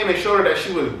Eve came and showed her that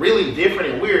she was really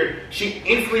different and weird, she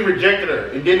instantly rejected her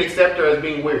and didn't accept her as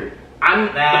being weird.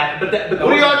 What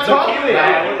are y'all talking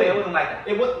about? It wasn't like that.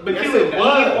 It was, but Yes, Eve it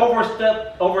was.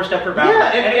 overstepped her boundaries.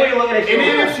 Yeah, Any way you look at it, and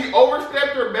then if she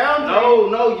overstepped her boundary, no.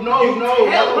 tell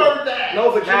her that.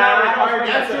 No, but you're not required.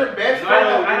 That's your best No,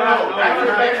 friend. that's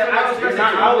your best friend. I was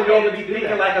not obligated to be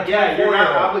thinking like a 24-year-old. You're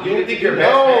not obligated. You think you're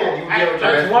best No, friend? You at get with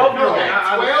your best 12, friend.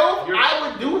 at 12, I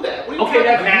would do that. What are you Okay,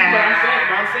 that's talking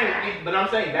you, about? but I'm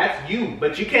saying that's you.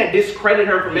 But you can't discredit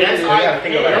her for making Yes, it. I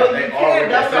think can. about it. No, They you all can.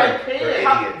 That's what I represent. They're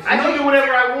can. idiots. I can do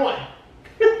whatever I want.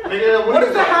 Nigga, What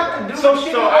does that have to do? So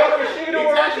she can do whatever she can do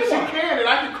whatever she Exactly, wants. she can, and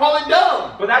I can call it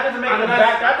dumb. But that doesn't make her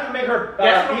back. That doesn't make her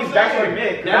Eve's backstory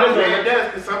mid. That doesn't make it does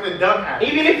because something dumb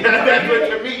happened. Even if that's what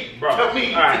to me, Bro. to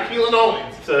me, All right. Tequila and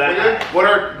Owens. So that- Nigga, what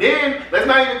are then? Let's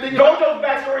not even think about. Gojo's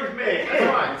backstory is mid. That's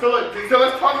fine. So look, so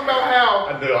let's talk about how.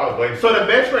 I was waiting. So the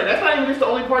best friend, that's not even just the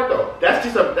only part though. That's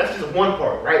just one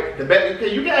part, right? The best,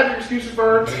 okay, you can have your excuses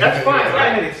for her. That's fine,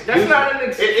 right? That's not an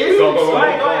excuse. It is. Go, go, go, Go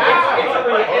ahead, go, go ahead. go,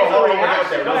 go. It's a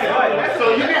reaction. Go ahead. So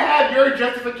you can have your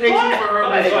justification for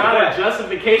her. It's not a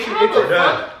justification. It's We're a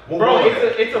done. bro.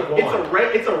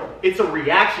 It's a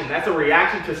reaction. That's a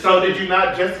reaction to So something. did you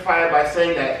not justify it by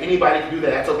saying that anybody can do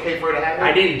that? That's okay for her to happen?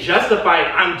 I didn't justify it.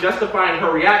 I'm justifying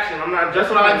her reaction. I'm not That's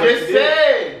what justifying I what just she did.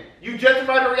 said. You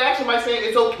justified her reaction by saying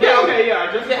it's okay. Yeah, okay, yeah, I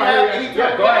You justified can her have reaction. any Yeah,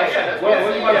 type go of ahead. reaction. That's What what you I'm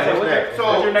about to say? saying. What's next? So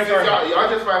What's your next since argument? y'all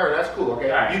justify her, that's cool,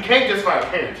 okay? All right. You can't justify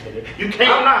parents, nigga. You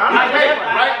can't. I'm not You can't,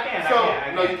 justifying- right? I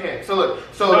can. No, you can't. So look,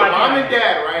 so No, I the mom can't. and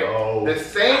dad, right? No. The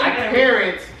same I can't.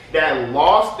 parents that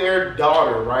lost their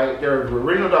daughter, right? Their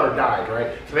original daughter died, right?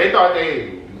 So they thought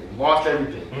they lost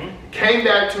everything. Came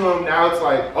back to them. Now it's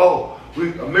like, oh, a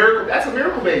miracle. That's a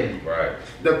miracle baby. Right.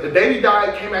 The baby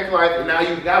died, came back to life, and now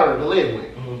you got her to live with.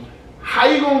 How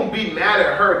you gonna be mad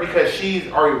at her because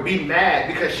or be mad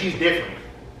because she's different?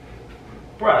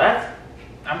 Bro,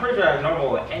 I'm pretty sure that's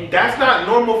normal with anything. That's not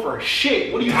normal for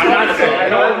shit. What are you I'm not talking saying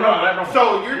about? no.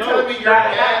 So you're telling me your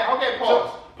dad? Okay,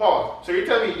 pause. So you're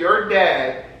telling me your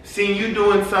dad seen you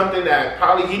doing something that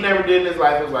probably he never did in his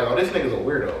life and was like, oh, this nigga's a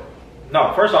weirdo.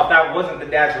 No, first off, that wasn't the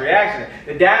dad's reaction.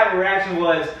 The dad's reaction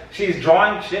was she's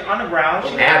drawing shit on the ground.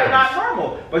 She's not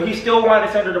normal, but he still wanted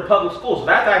to send her to public school, so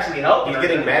that's actually helping. He's her.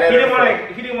 getting mad at he her.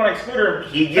 He didn't want to exclude her.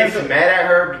 He gets mad at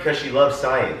her because she loves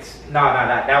science. No,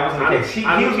 that wasn't the case.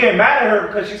 He was getting mad at her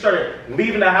because she started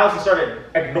leaving the house and started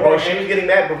ignoring him. He was getting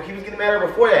mad at her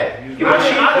before that. When she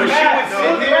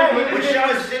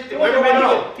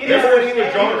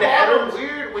was drawn to Adams.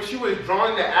 Weird when she was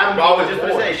drawing to Adams. I was just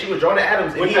gonna say she was drawn to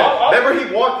Adams. And remember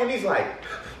he walked in, he's like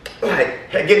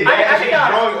getting mad because she's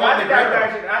drawing on the ground.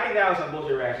 I think that was some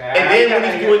bullshit reaction. And then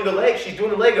when he's doing the leg, she's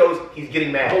doing the Legos, he's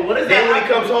getting mad. But what is then that when he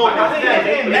comes home,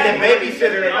 and the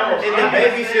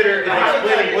babysitter is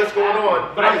explaining what's going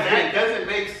on. But that doesn't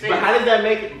make sense. But how does that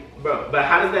make it? Bro, but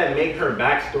how does that make her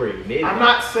backstory mid? I'm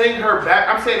not saying her back.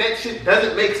 I'm saying that shit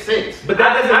doesn't make sense. But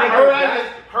that doesn't make her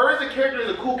as a character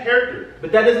is a cool character.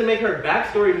 But that doesn't make her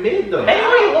backstory mid though.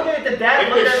 Anyway, you looking at the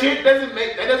dad. If the shit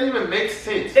doesn't even make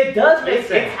sense. It does make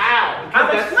sense. It's how.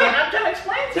 I'm trying to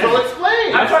explain to you. So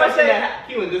explain. I'm trying to say that.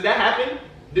 Keelan, does that happen?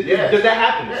 Does that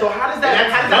happen? Yeah. So how does that?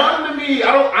 That's dumb to me.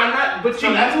 I'm not. But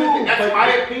so that's my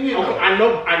opinion. Okay, I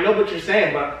know what you're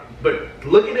saying, but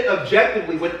look at it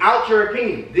objectively without your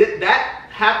opinion. That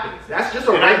happens. That's just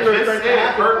a regular thing that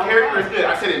happens. Her character is good.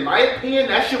 I said, in my opinion,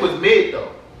 that shit was mid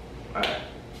though.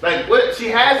 Like what she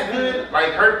has good,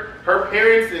 like her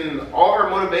parents and all her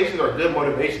motivations are good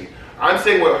motivations. I'm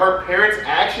saying what her parents'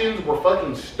 actions were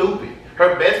fucking stupid.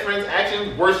 Her best friend's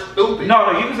actions were stupid.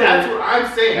 No, you can say that's what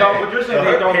I'm saying. No, but you're saying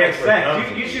they don't make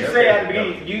sense. You should say at the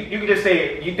beginning. You can just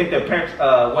say you think their parents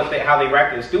how they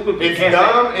reacted is stupid. But it's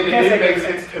dumb and it didn't make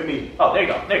sense to me. Oh, there you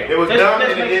go. It was dumb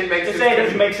and it didn't make sense. Just say it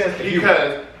doesn't make sense to you.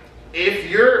 Because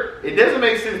it doesn't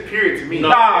make sense, period, to me. No.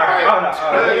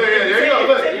 There you go.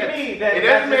 Look, it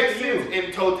doesn't make sense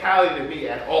in totality to me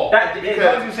at all. It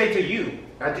doesn't say to you.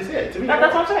 I just said to me.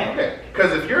 That's what I'm saying. Okay.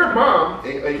 Because if you're a mom,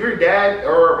 if your dad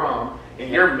or a mom, and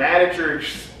you're mad at your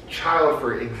child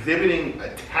for exhibiting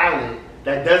a talent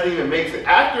that doesn't even make sense,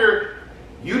 after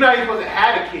you're not even supposed to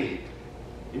have a kid.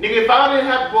 Nigga, if I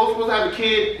didn't have both supposed to have a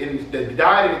kid and that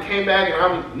died and it came back,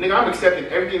 and I'm accepting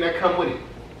everything that come with it.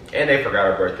 And they forgot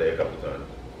her birthday a couple times.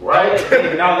 Right?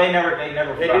 No, they never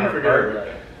forgot her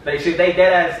birthday. They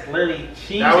dead ass literally.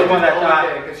 She's the one that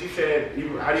thought. Because she said,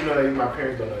 how do you know that even my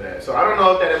parents don't know that? So I don't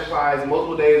know if that implies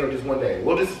multiple days or just one day.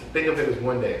 We'll just think of it as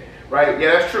one day, right?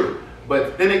 Yeah, that's true.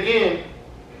 But then again,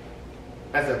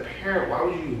 as a parent, why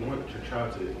would you want your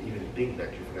child to even think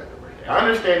that you forgot their birthday? I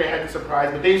understand they had the surprise,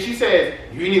 but then she says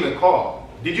you didn't even call.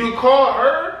 Did you call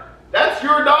her? That's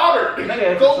your daughter. Nigga,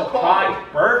 it's a surprise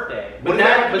birthday. What does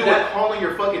that have to do with calling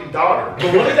your fucking daughter?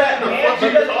 But what does that mean? What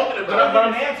are you talking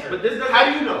about? But this doesn't.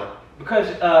 How do you know? Because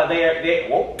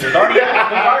there's already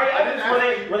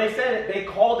evidence where they said they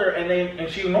called her and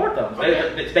she ignored them.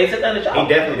 They said that in the job. He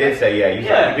definitely did say, you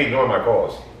be ignoring my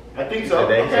calls. I think so.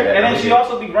 And then she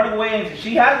also be running away, and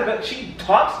she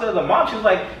talks to the mom. She's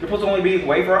like, you're supposed to only be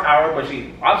away for an hour, but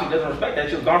she obviously doesn't respect that.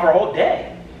 She was gone for a whole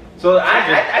day. So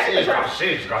I think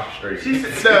she just got straight. She's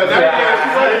I'm saying,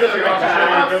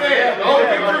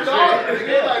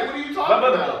 like, what are you talking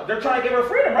about? They're trying to give her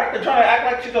freedom, right? They're trying to act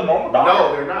like she's a normal daughter.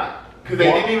 No, they're not. Because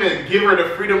they didn't even give her the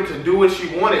freedom to do what she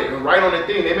wanted and write on the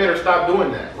thing. They made her stop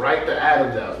doing that. Write the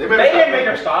Adams out. They didn't make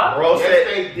her stop. Bro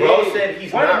said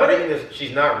he's not reading this.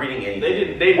 She's not reading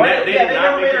anything. They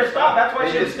never made her stop. That's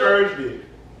why she discouraged it.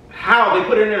 How? They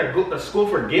put her in a school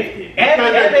for gifted. And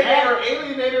they made her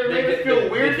alienated her, made her feel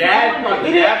weird. He didn't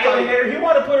alienate her. He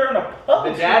wanted to put her in a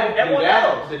public school with everyone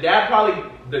else. The dad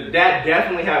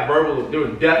definitely had there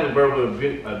was definitely verbal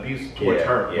abuse towards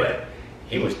her. But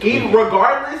he was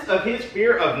regardless of his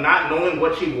fear of not knowing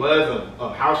what she was,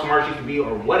 of how smart she could be,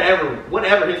 or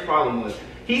whatever his problem was,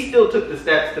 he still took the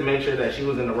steps to make sure that she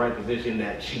was in the right position,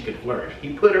 that she could flourish.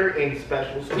 He put her in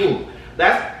special school.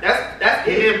 That's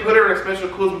He didn't put her in special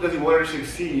schools because he wanted her to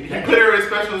succeed. He put her in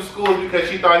special schools because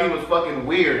she thought he was fucking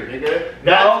weird, nigga.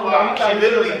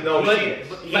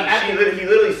 He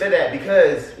literally said that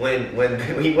because when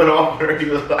he went off her, he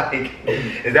was like,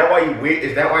 "Is that why you weird?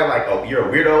 Is that why you're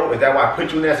a weirdo? Is that why I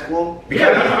put you in that school?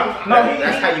 Because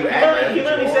that's how you act." He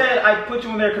literally said, "I put you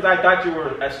in there because I thought you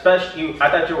were special. I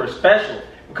thought you were special."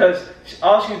 Because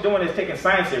all she's doing is taking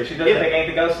science serious. She doesn't take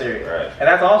anything else serious. Right. And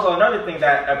that's also another thing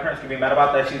that parents can be mad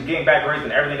about, that she's getting back grades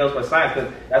and everything else but science, because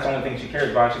that's the only thing she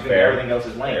cares about. She thinks everything else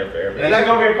is lame. Fair. And then she's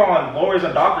over here calling lawyers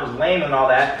and doctors lame and all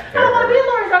that. I don't want to be a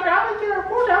lawyer, doctor. I want to get a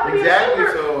reporter. I want to be a super.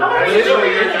 So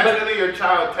that's really your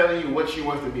child telling you what she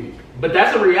wants to be. But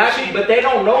that's a reaction. But they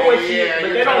don't know what she.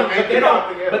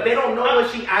 But they don't know what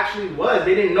she actually was.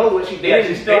 They didn't know what she. They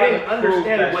didn't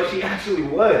understand what she actually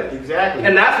was. Exactly.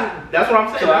 And that's what I'm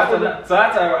saying. So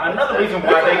that's another reason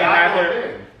why they can have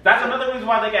their. That's another reason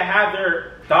why they can have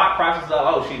their thought process of,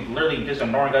 oh, she's literally just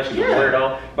ignoring us, she's a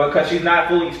weirdo, because she's not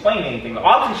fully explaining anything.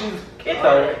 Obviously, she's a kid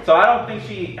though, so I don't think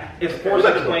she is forced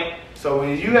to explain. So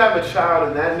when you have a child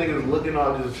and that nigga's looking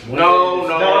all just you can't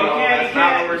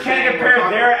compare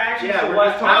their actions to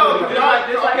what's happening.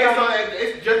 Okay, so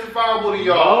it's justifiable to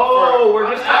y'all. Oh, we're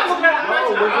just asking. Let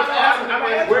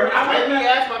me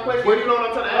ask my question. You know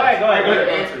what I'm trying to ask? Go ahead.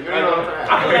 Answer. You know what I'm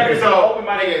trying to ask. So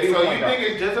you think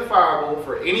it's justifiable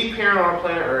for any parent on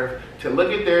planet Earth to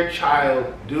look at their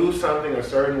child do something a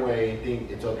certain way and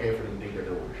think it's okay for them to think that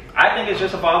they're worse? I think it's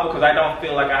justifiable because I don't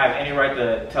feel like I have any right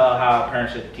to tell how a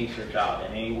parent should teach their child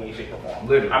in any way, shape, or form.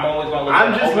 Literally. I'm always going to look at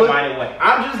an open-minded way.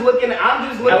 I'm just looking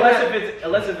unless if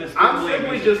it's I'm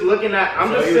simply just looking at.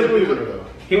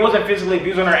 He wasn't physically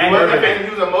abusing her, and he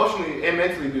was emotionally and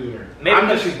mentally abusing her. Maybe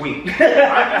because she's weak.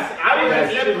 I was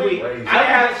simply weak.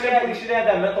 She had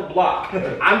that mental block.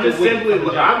 I'm just simply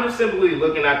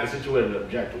looking at the situation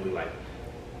objectively. Like,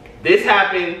 this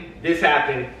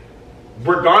happened.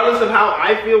 Regardless of how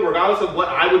I feel, regardless of what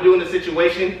I would do in the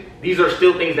situation, these are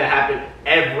still things that happen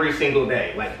every single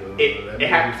day. Like, it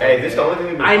happens. Hey, this is the only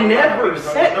thing I never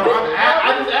said. No,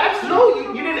 I just asked you. No,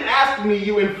 you didn't ask me.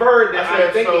 You inferred that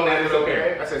I'm thinking that it's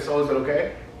okay. I said, so is it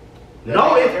okay?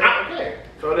 No, it's okay.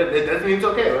 So it doesn't mean it's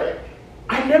okay, right?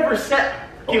 I never said.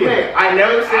 Okay, I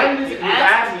never said.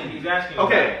 He's asking.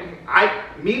 Okay,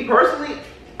 me personally,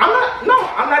 I'm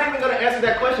not even gonna answer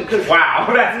that question because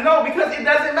because it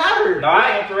doesn't matter. No,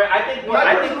 I answer it. I think what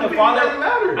the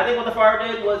father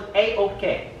did was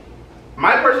okay.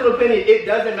 My personal opinion, it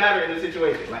doesn't matter in the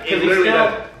situation. Like, it literally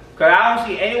doesn't. Cause I don't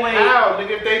see any way. How?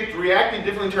 Like, if they reacted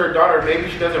differently to her daughter,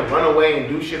 maybe she doesn't run away and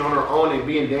do shit on her own and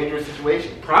be in dangerous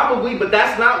situations. Probably, but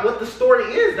that's not what the story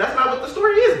is. That's not what the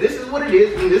story is. This is what it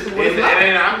is, and this is what it's not.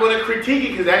 And I'm gonna critique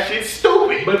it because that shit's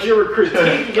stupid. But you're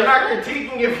critiquing. You're not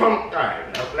critiquing it from. All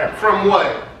right, never. From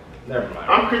what? Never mind.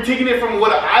 I'm critiquing it from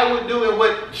what I would do and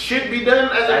what should be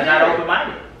done as a parent. Not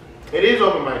open-minded. It is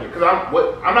open-minded because I'm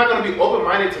not gonna be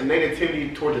open-minded to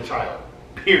negativity towards a child.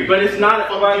 Period. But it's not.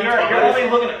 Well, you're only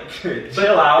looking at.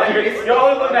 Chill out. You're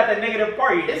only looking at the negative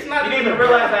part. It's not. You didn't even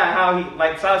realize that how he,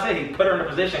 like Silas said, he put her in a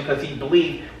position because he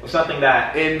believed was something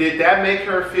that. And did that make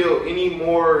her feel any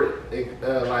more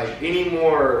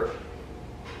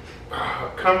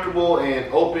comfortable and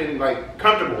open? Like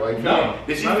comfortable? Like no.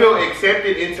 Did she feel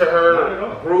accepted into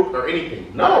her group or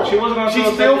anything? No, she wasn't gonna. She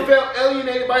still felt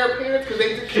alienated by her parents because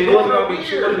they. She wasn't gonna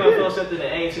feel accepted in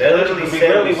any situation. They literally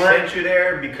said we sent you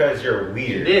there because you're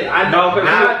weird. He did. I know, but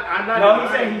he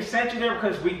said he sent you there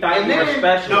because we thought you were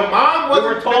special. The mom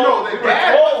wasn't. The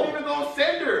dad wasn't even gonna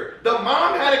send her. The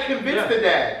mom had to convince the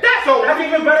dad. That's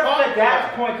even better for the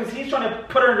dad's point because he's trying to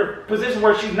put her in a position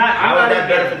where she's not. How is that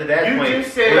better for the dad's point? You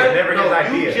just said it was never his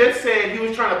idea. You just said he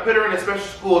was trying to put her in a special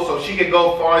school so she could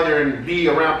go farther and be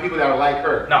around people that would like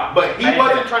her. No, but he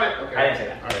wasn't trying to. Okay. I didn't say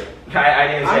that. All right. I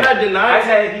didn't say I'm not denying. I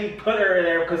said he put her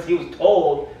there because he was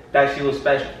told that she was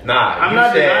special. Nah, I'm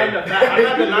not denying the fact. I'm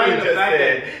not denying the fact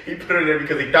that he put her there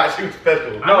because he thought she was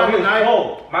special. No, he was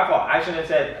told. My fault. I shouldn't have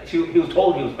said he was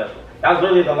told he was special. That was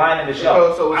literally the line in the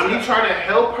show. So was he trying to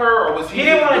help her, or was he? He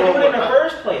didn't want to do it in the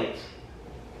first place.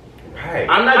 Right.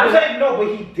 I'm saying no, but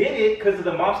he did it because of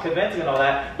the mom's convincing and all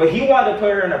that. But he wanted to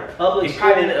put her in a public He school.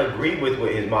 probably didn't agree with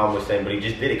what his mom was saying, but he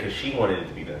just did it because she wanted it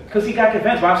to be done. Because he got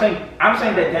convinced. But I'm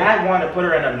saying that dad wanted to put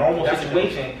her in a normal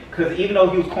situation. Because even though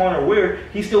he was calling her weird,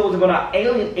 he still wasn't going to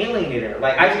alienate her.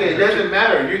 Like it doesn't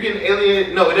matter. You're getting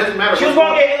alienated. No, it doesn't matter. She was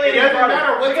going to get alienated. It doesn't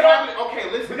matter what's happening. Okay,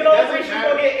 listen. We can all agree she's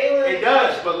going to get alienated. It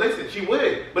does, but listen, she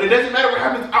would. But it doesn't matter what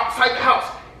happens outside the house.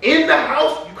 In the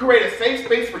house, you create a safe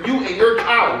space for you and your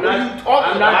child. What are you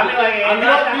talking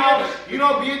about? You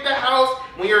don't be at the house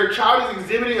when your child is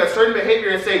exhibiting a certain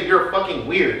behavior and say you're fucking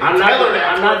weird. I'm not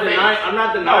denying. I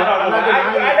never denied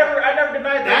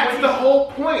that. That's the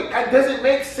whole point. That doesn't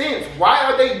make sense. Why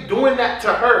are they doing that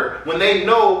to her when they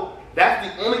know that's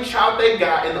the only child they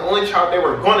got and the only child they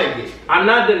were gonna get? I'm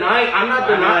not denying the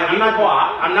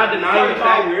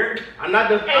fact. Weird.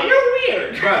 Hey, you're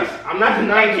weird. Russ, I'm not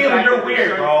denying the fact you're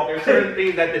weird, bro. There's certain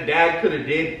things that the dad could have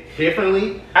did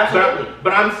differently. Absolutely.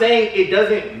 But I'm saying it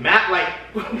doesn't matter.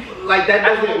 Like that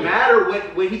doesn't matter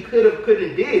what he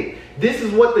couldn't did. This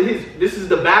is what this is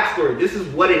the backstory. This is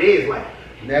what it is. Like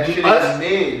that shit is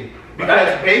mid.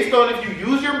 Because based on if you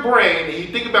use your brain and you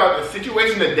think about the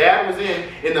situation the dad was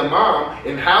in the mom,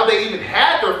 and how they even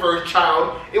had their first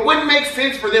child, it wouldn't make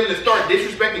sense for them to start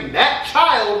disrespecting that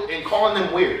child and calling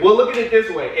them weird. Well, look at it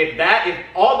this way. If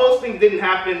all those things didn't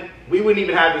happen, we wouldn't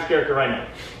even have this character right now.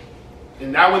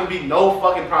 And that wouldn't be no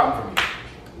fucking problem for me.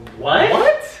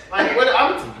 What? Like,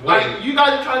 you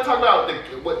guys are trying to talk about the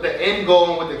end goal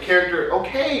and what the character.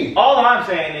 Okay. All I'm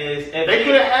saying is, if they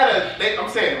could have had they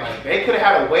could have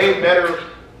had a way better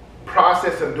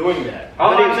process of doing that.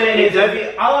 All I'm saying is,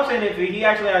 if he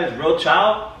actually had his real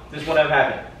child, this wouldn't have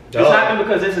happened. This happened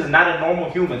because this is not a normal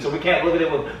human, so we can't look at it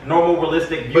with normal,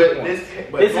 realistic viewpoints.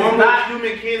 But this normal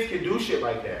human kids can do shit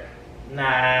like that.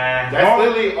 Nah, that's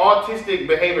literally autistic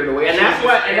behavior. The way and that's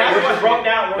what broke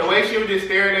down. The way she was just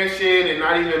staring at shit and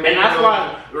not even making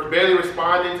barely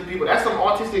responding to people. That's some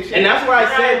autistic shit. And that's why I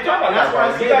said. That's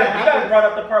why I said. You guys brought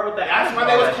up the part with the. That's why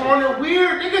they was calling her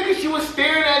weird, nigga, because she was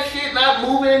staring at shit, not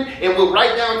moving, and would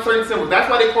write down certain symbols. That's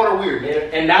why they called her weird.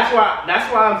 And that's why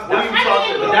I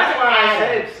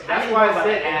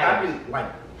said it happened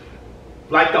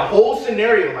like the whole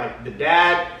scenario, like the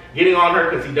dad getting on her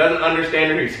because he doesn't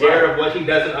understand her. He's scared of what he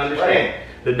doesn't understand. Right.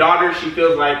 The daughter, she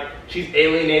feels like she's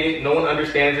alienated. No one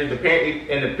understands her. The parent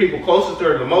and the people closest to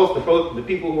her the most, the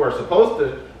people who are supposed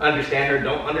to understand her,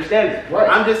 don't understand her. Right.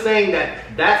 I'm just saying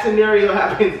that scenario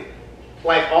happens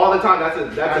like all the time. That's a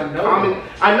common.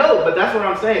 I know, but that's what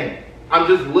I'm saying. I'm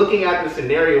just looking at the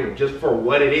scenario just for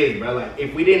what it is, bro. Like,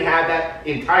 if we didn't have that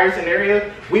entire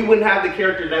scenario, we wouldn't have the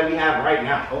character that we have right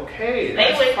now. Okay,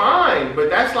 that's fine, but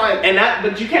that's like,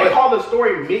 but you can't call the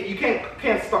story. You can't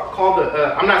call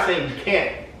the. I'm not saying you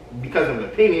can't because of an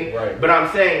opinion, right? But I'm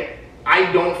saying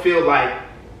I don't feel like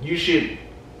you should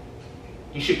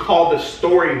call the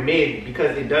story mid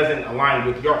because it doesn't align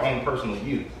with your own personal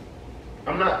views.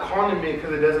 I'm not calling it mid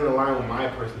because it doesn't align with my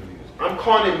personal views. I'm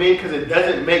calling it mid because it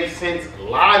doesn't make sense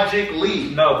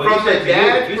logically. No, but you said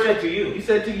to you. You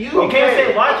said to you. You can't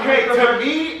say logically. Okay, to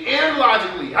me and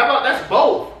logically. How about that's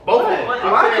both? Both of them.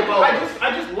 I just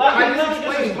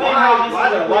explained how this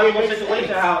is a logical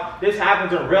situation, how this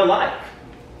happens in real life.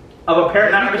 Of a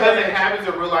parent not because it happens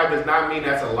in real life does not mean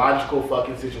that's a logical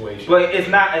fucking situation. But it's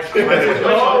not a stupid situation.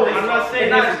 No, I'm not saying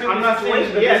that's I'm not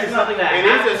saying this is something that it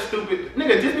is a stupid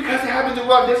nigga. Just because it happens in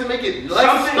real life doesn't make it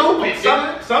less stupid.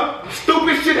 Some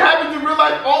stupid shit happens in real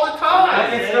life all the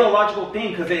time. It's still a logical thing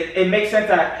because it makes sense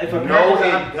that if a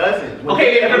parent doesn't.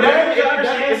 Okay, if a parent doesn't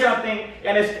understand something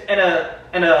and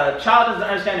a child doesn't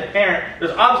understand the parent,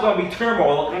 there's obviously going to be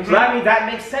turmoil. So that means that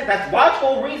makes sense. That's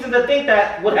logical reason to think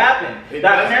that would happen.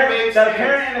 That a parent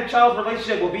and a child's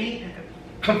relationship will be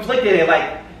conflicted and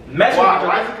like mess with each other.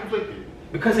 Why is it conflicted?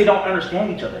 Because they don't understand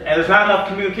each other, and there's not enough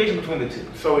communication between the two.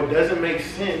 So it doesn't make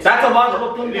sense. That's a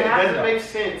logical thing. It doesn't make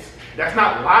sense. That's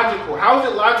not logical. How is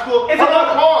it logical?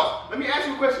 Pause. Let me ask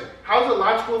you a question. How is it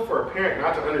logical for a parent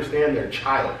not to understand their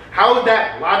child? How is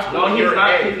that logical? No, he's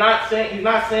not saying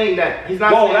that. He's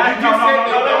not saying no.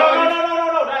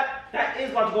 That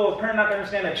is logical. A parent not to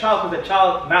understand a child because the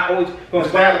child not always going to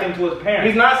explain everything to his parents.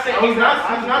 He's not saying. He's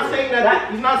not saying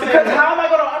that. He's not saying because that. how am I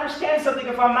going to understand something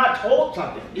if I'm not told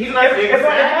something? He's not saying if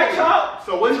my child.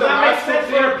 So wouldn't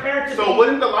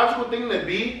the logical thing to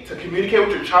be to communicate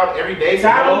with your child every day?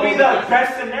 That would be the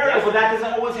best scenario, but that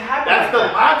doesn't always happen. That's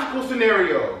the logical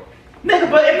scenario.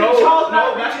 Nigga, but if the child's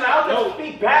not reaching out to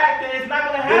speak back, then it's not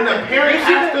gonna happen. Then the parent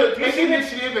has to take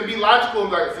initiative and be logical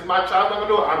and like, since my child's not gonna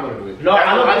do it, I'm gonna do it. No,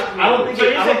 I don't think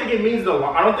it means the.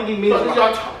 I don't think it means.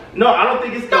 No, I don't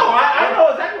think it's. No, I know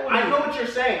exactly what I know what you're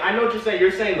saying. I know what you're saying.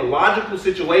 You're saying the logical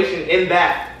situation in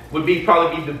that would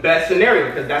probably be the best scenario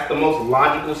because that's the most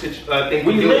logical thing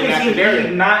we do in that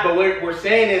scenario. But what we're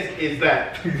saying is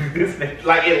that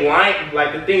like it line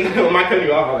like the things. Am I cutting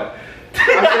you off on that?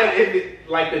 I'm saying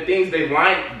like the things they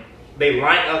line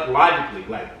up logically.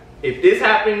 Like if this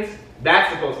happens, that's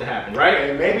supposed to happen, right?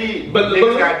 And maybe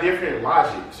niggas got different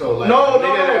logic. So like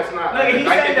that's not like the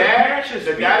dad is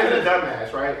a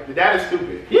dumbass, right? The dad is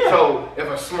stupid. Yeah. So if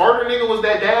a smarter nigga was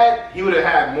that dad, he would have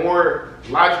had more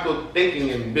logical thinking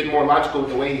and been more logical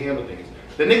with the way he handled things.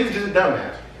 The nigga's just a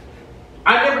dumbass.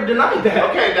 I never denied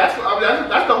that. Okay, that's the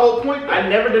whole point. I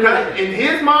never denied that. In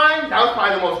his mind, that was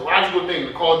probably the most logical thing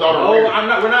to call his daughter weird. I'm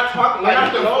not. We're not talking. We're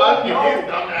not.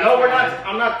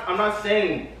 I'm not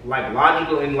saying like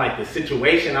logical in like the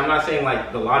situation. I'm not saying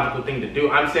like the logical thing to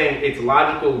do. I'm saying it's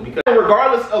logical because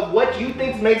regardless of what you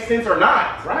think makes sense or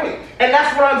not. Right. And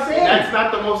that's what I'm saying. That's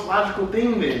not the most logical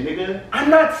thing, then, nigga.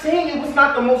 I'm not saying it was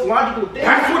not the most logical thing.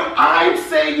 That's what I'm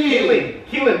saying.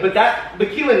 Keelan, but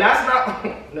Keelan, that's not.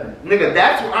 Nigga,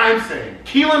 that's what I'm saying.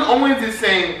 Keelan Owens is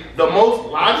saying the most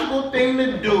logical thing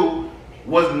to do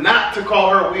was not to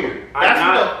call her weird. That's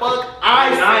what the fuck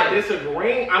I said. I'm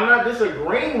not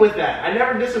disagreeing with that. I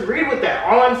never disagreed with that.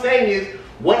 All I'm saying is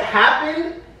what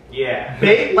happened. Yeah.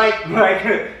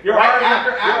 You're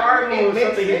arguing with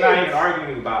something he's not even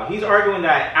arguing about. He's arguing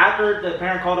that after the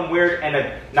parent called him weird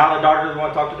and now the daughter doesn't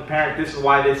want to talk to the parent, this is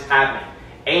why this happened.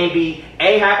 A and B,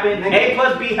 A happened, A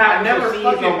plus B happened. I never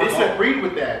fucking disagreed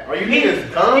with that. Are you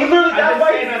niggas dumb? He literally, that's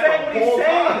why he's saying what he's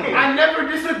saying. I never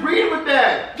disagreed with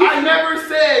that. I never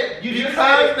said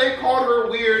because they called her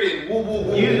weird and woo woo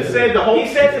woo. You just said the whole.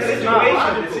 He said the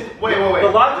situation. Wait.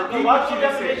 The logical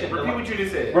definition. Repeat what you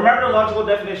just said. Remember the logical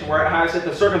definition where I said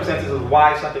the circumstances of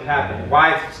why something happened.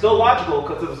 Why it's still logical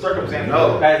because of the circumstances.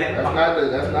 No,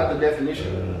 that's not the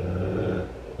definition.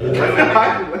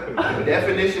 The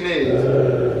definition is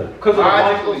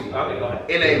logically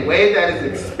in a way that is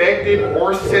expected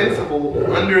or sensible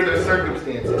under the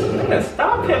circumstances.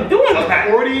 Stop him doing that.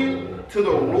 According to the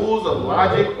rules of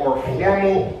logic or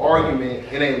formal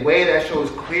argument in a way that shows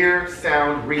clear,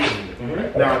 sound reasoning.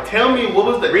 Now tell me what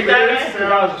was the clear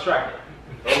sound? I was distracted.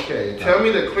 Okay, tell me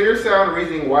the clear, sound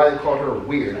reasoning why they called her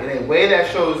weird in a way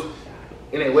that shows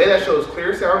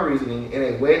clear sound reasoning in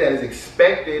a way that is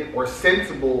expected or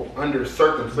sensible under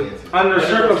circumstances. Under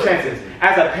circumstances.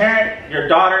 As a parent, your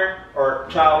daughter or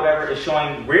child, whatever, is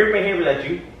showing weird behavior that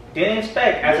you didn't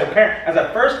expect as a parent, as a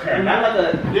first parent, not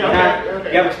like you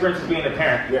have experience as being a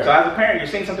parent. Yeah. So as a parent, you're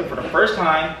seeing something for the first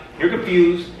time, you're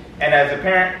confused, and as a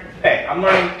parent, hey, I'm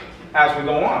learning as we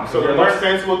go on. So the most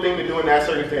sensible thing to do in that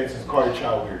circumstance is call your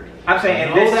child weird. I'm saying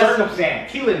in this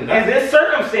circumstance. Keelan, in this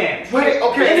circumstance. Wait,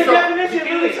 okay. In the definition, it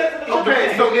really says in the circumstance.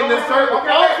 Okay, so in the circumstance. Wait,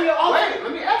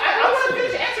 let me ask you. I want to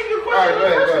finish answering your question in the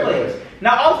first place.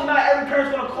 Now, also, not every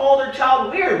parent's going to call their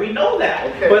child weird. We know that.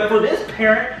 Okay. But for this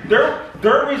parent,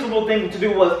 their reasonable thing to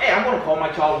do was, hey, I'm going to call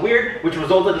my child weird, which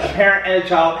resulted in the parent and the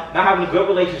child not having a good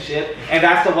relationship, and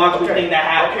that's the logical thing that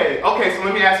happened. Okay. So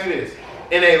let me ask you this.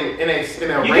 In a you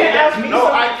can't ask me.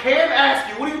 No, I can ask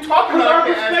you. What are you talking about?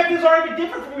 Because our perspectives are even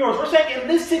different from yours. We're saying in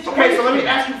this situation. Okay, so let me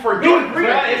ask you for your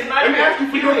experience. Let me ask you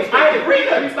for your experience. I agree.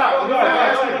 Let me stop.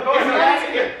 Let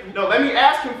me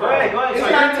ask him first. Go ahead.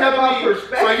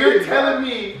 So you're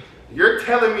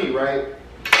telling me, right?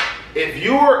 If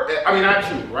you're, not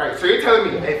you, right? So you're telling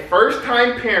me a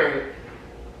first-time parent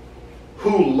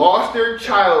who lost their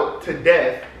child to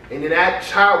death, and then that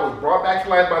child was brought back to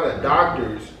life by the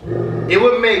doctors, it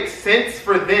would make sense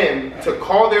for them to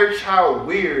call their child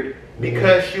weird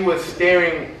because she was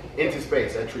staring into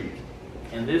space at trees.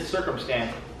 In this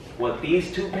circumstance, what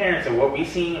these two parents and what we've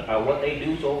seen, what they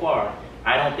do so far,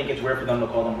 I don't think it's weird for them to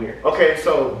call them weird. Okay,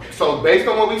 so based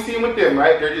on what we've seen with them,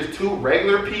 right? They're just two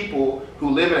regular people who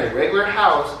live in a regular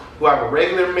house, who have a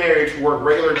regular marriage, who work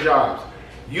regular jobs.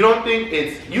 You think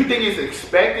it's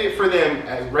expected for them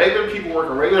as regular people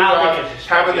working regular jobs,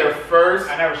 having their first?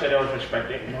 I never said it was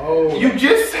expected. No. You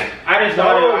just said. I just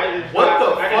thought it. What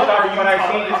the fuck are you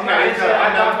I see.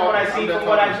 What I see from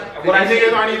what I see.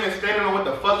 Niggas aren't even standing on what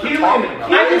the fuck you're talking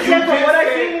about. I just said from what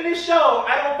I seen in this show,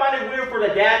 I don't find it weird for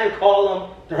the dad to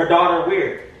call her daughter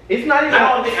weird. It's not even.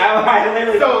 I don't think. I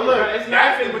literally. So look,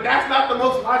 but that's not the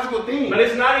most logical thing. But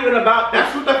it's not even about.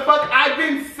 That's what the fuck I've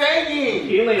been saying.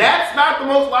 Keelan. That's not the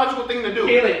most logical thing to do.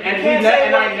 Keelan,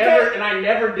 and I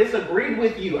never disagreed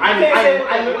with you. I can't say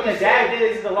what the dad did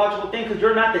is the logical thing because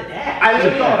you're not the dad. I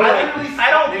don't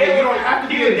get. You don't have to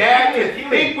be a dad to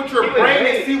think with your brain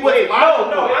and see what's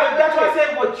logical. No, that's why I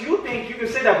said what you think. You can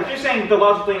say that, but you're saying the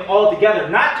logical thing all together,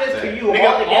 not just to you.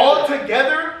 All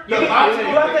together. You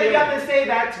have to say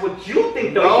that's what you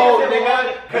think, though. No,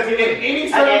 nigga, because in any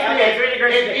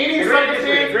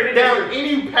circumstance, down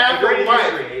any path of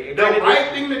life, the right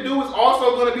thing to do is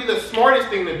also going to be the smartest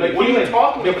thing to do. What are you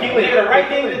talking about? The right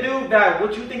thing to do, that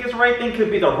what you think is the right thing could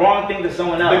be the wrong thing to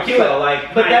someone else.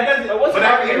 But that doesn't. But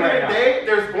at the end of the day,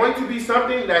 there's going to be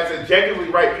something that's objectively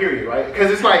right. Period. Right?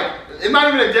 Because it's like. It's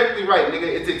not even objectively right, nigga.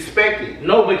 It's expected.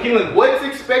 No, but Keelan, what's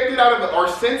expected out of it are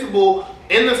sensible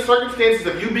in the circumstances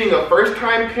of you being a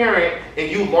first-time parent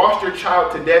and you lost your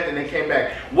child to death and they came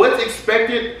back. What's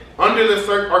expected under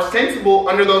are sensible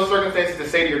under those circumstances to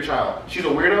say to your child? She's a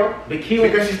weirdo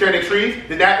because she's staring at trees.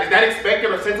 Is that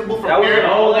expected or sensible from parents?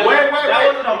 That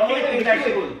wasn't the only thing that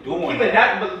she was doing. But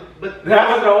that was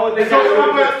the only thing. So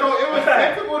it was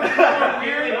sensible to be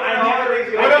weird.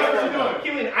 What else was she doing?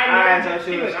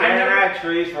 She was staring at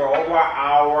trees for over an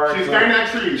hour. She was staring at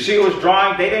trees. She was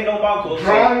drawing. They didn't know molecules.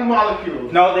 Drawing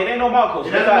molecules. No, they didn't know molecules.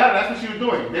 It doesn't matter. That's what she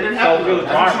was doing. They didn't have to. She was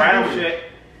drawing random shit.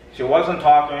 She wasn't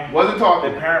talking.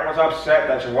 The parent was upset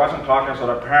that she wasn't talking, so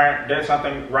the parent did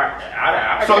something right.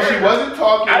 So she wasn't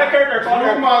talking. Out of character.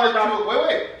 Drew molecules.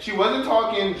 Wait. She wasn't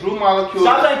talking. Drew molecules.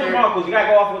 Stop saying drew molecules. You gotta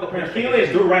go off with the parent. Keelan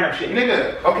just drew random shit.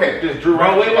 Nigga. Okay. Just drew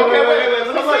random shit. Wait.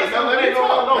 Let me say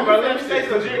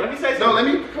something. Let me say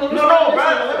something. No,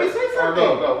 let me say something.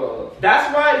 Go.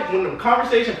 That's why when the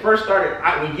conversation first started,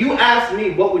 when you asked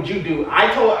me what would you do,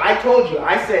 I told you.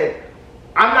 I said.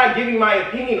 I'm not giving my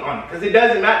opinion on it because it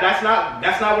doesn't matter. That's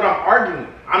not what I'm arguing.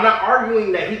 I'm not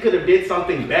arguing that he could have did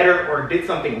something better or did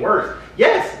something worse.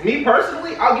 Yes, me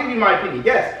personally, I'll give you my opinion.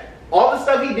 Yes, all the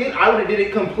stuff he did, I would have did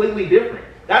it completely different.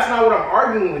 That's not what I'm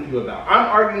arguing with you about. I'm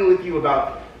arguing with you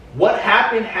about what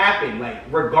happened, like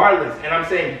regardless. And I'm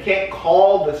saying you can't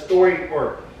call the story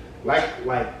or like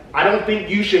I don't think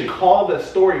you should call the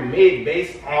story mid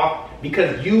based off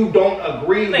because you don't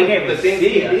agree with the things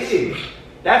he did.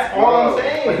 That's all I'm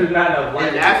saying. And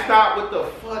that's not what the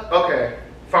fuck. Okay,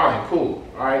 fine, cool.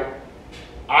 All right.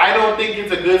 I don't think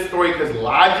it's a good story because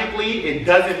logically it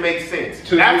doesn't make sense.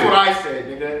 That's what I said,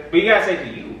 nigga. But you gotta say to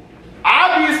you.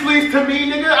 Obviously, to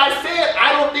me, nigga, I said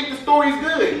I don't think the story's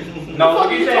good. No,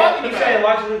 you said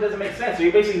logically doesn't make sense. So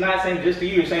you're basically not saying just to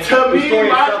you. You're saying to me,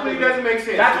 logically doesn't make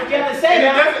sense. That's what you have to say.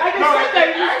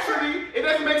 Actually, it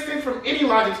doesn't make sense from any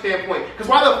logic standpoint. Because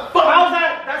why the fuck? How's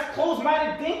that? That's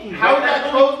closed-minded thinking. How is that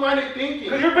closed-minded thinking?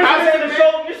 Because you're basically saying the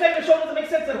show. You're saying the show doesn't make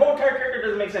sense. The whole character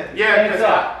doesn't make sense. Yeah, because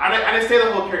I didn't say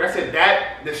the whole character. I said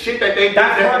that the shit that they did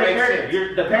doesn't make sense.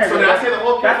 The parents. So did I say the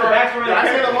whole character? Did I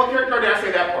say the whole character or did I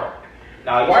say that part?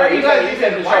 No, why are you guys? You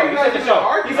said the show. You said the show.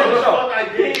 You said the show.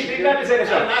 He did not say the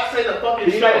show. I did not say the fucking show.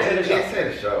 He did not say the show. He said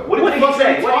the show. What did he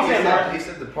say? What did he say? He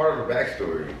said the part of the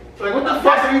backstory. Like, what the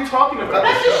fuck are you talking about?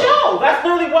 That's the show. That's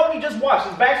literally what we just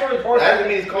watched. His backstory is part of that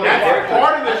means called that's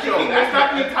part of the show. That's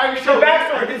not the entire show. The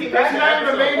backstory. That's not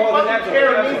the main fucking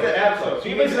character. Needs the episode. So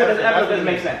you basically said this episode doesn't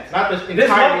make sense. Not the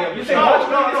entirety of the show.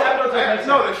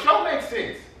 No, the show makes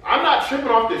sense. I'm not tripping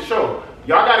off this show.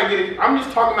 Y'all gotta get it. I'm just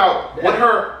talking about what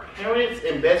her parents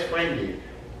and best friend did.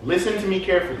 Listen to me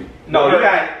carefully. No, you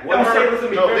got. Don't say listen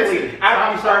to me carefully.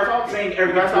 After you start saying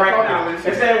everything correct now.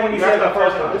 Instead when you say the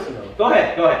first one. Go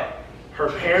ahead. What her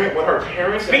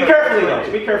parents. Speak carefully though.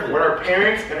 Speak carefully. What her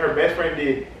parents and her best friend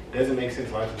did doesn't make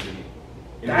sense logically to me.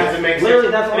 It doesn't make sense.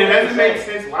 Literally, that's all. It doesn't make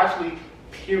sense logically.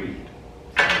 Period.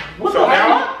 What the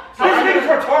hell? This nigga's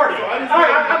retarded. Alright,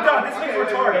 I'm done. This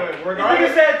nigga's retarded. This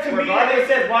nigga said to me and they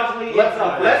said logically. Let's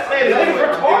say this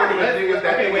nigga's retarded.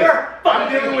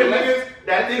 I'm dealing with niggas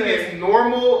that think it's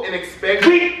normal and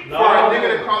expected for a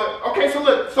nigga to call it. Okay, so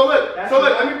look.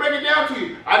 Let me break it down to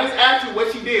you. I just asked you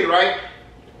what she did, right?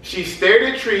 She stared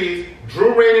at trees,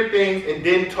 drew random things, and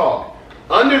didn't talk.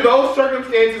 Under those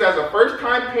circumstances, as a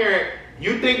first-time parent,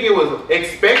 you think it was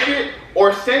expected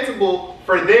or sensible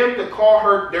for them to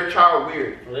call their child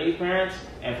weird? For these parents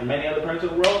and for many other parents of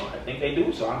the world, I think they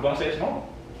do. So I'm gonna say it's normal.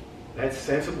 That's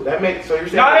sensible. That makes so you're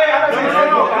saying no. I'm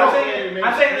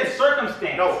saying this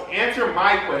circumstance. No, answer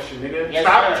my question, nigga. Yes,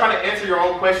 stop trying to answer your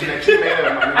own question that you made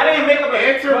up. I didn't make up.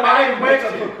 Answer my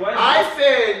question. I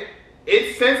said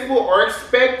it's sensible or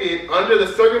expected under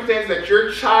the circumstance that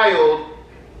your child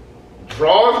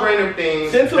draws random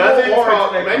things, sensible doesn't or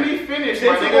talk. expected. Let me finish.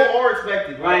 Sensible or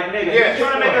expected. Like, nigga, Yeah, you're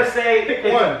trying to make us say, pick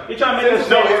one. You're trying to make us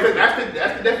No, say,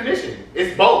 that's the definition.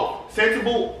 It's both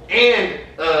sensible and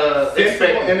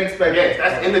expected. and expected. Yes,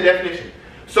 that's in the definition.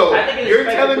 So I think it's you're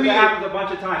expected telling me because it happens a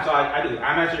bunch of times. So I do.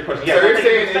 I'm answering your question. So Yes, you're I think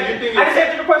saying it's that you expected. think I just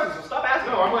answered your question, so stop asking.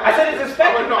 No, I'm gonna I said ask it's you.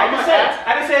 expected. No, I I'm just gonna said ask.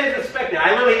 I just said it's expected.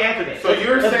 I literally answered it. So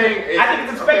you're saying I think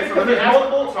it's expected because there's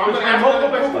multiple. So I'm There's gonna ask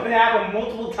multiple another proof question. that happen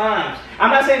multiple times.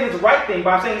 I'm not saying it's the right thing,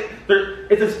 but I'm saying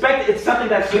it's expected. It's something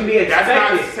that should be expected.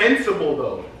 That's not sensible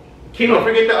though. Keelan. Don't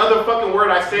forget the other fucking word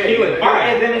I said. Keelan. All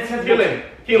right, then it's sensible. Keelan.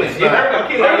 There we go. I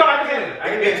can get it. I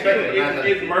can be expected.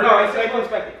 Is murder No, it's expected?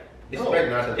 expected. Is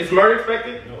murder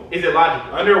expected? No. Is it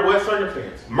logical? Under what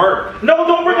circumstance? Murder. No,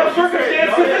 don't bring up No, you said-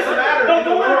 circumstances. no, it doesn't matter. Don't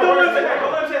let him Why? say that.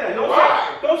 Don't let him say that.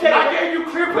 Why? Don't say that. I gave you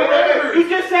clear parameters. You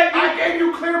just said I gave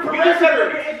you clear You just said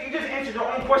parameters. you just answered your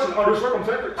own question under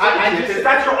circumstances. I just-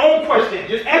 That's your own question.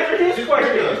 Just answer his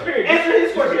question. period. Answer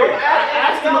his question. Don't I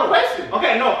asked him a question.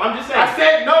 Okay, no, I'm just saying. I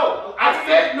said no. I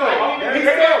said no. He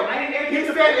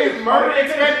said is murder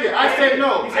expected. I said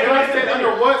no. And I said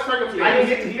under what circumstances? I didn't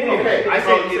get to finish. Okay. I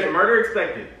so said, is murder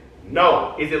expected?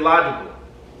 no. Is it logical?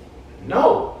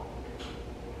 No.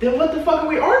 Then what the fuck are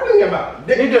we arguing about?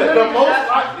 Nigga, the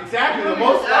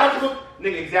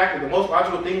most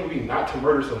logical thing would be not to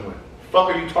murder someone. Fuck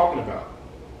are you talking about?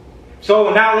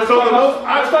 So now let's talk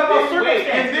about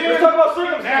circumstance. Let's talk about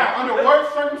circumstance. Now, under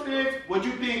what circumstance would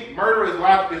you think murder is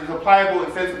applicable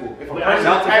and sensible? If a person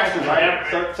attacks you, right?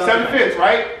 Self-defense,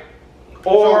 right?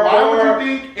 Or so why would you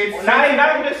think it's not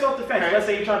even just self-defense? Okay. Let's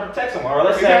say you're trying to protect someone, or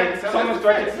let's say someone's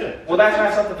threatening. Well, that's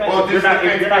not self-defense. Well, you're not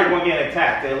going to get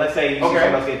attacked. Let's say you see someone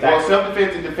else get attacked. Well,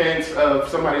 self-defense in defense of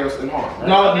somebody else in harm. Right?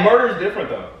 No, murder is different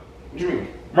though. What do you mean?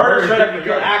 Murder is different.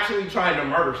 You're actually trying to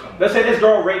murder someone. Let's say this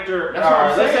girl raped her. That's what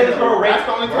I'm saying. Let's say this girl raped. That's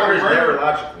the only time murder.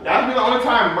 That would be the only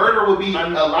time murder would be a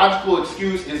logical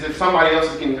excuse is if somebody else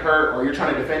is getting hurt or you're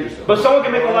trying to defend yourself. But someone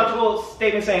can make a logical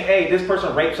statement saying, "Hey, this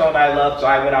person raped someone I love, so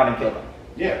I went out and killed them."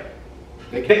 Yeah.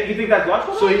 You think that's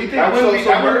logical? So you think that wouldn't make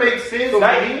sense to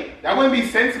me? That wouldn't be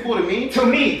sensible to me? To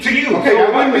me, to you. Okay,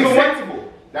 that wouldn't be sensible.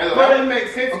 That wouldn't make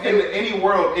sense in any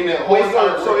world, in the whole entire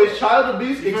world. So is child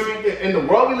abuse in the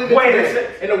world we live in today?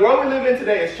 In the world we live in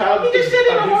today, is child abuse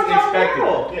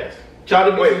expected? Yes.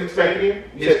 Child abuse is expected.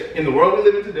 In the world we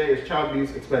live in today, is child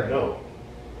abuse expected? No.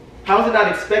 How is it not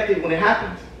expected when it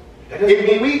happens?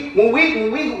 When we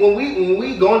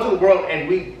go into the world and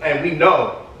we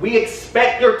know. We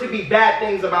expect there to be bad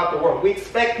things about the world. We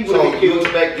expect people to be killed.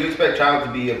 You expect child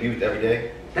to be abused every day?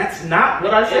 That's not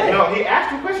what I said. No, he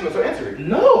asked you a question, so answer it.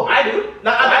 No, I do.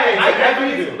 No, I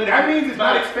do. But that means it's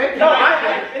not expected. No, I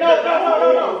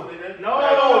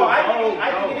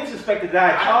think it is expected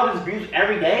that a child is abused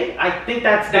every day. I think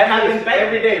that happens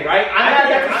every day, right?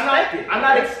 I'm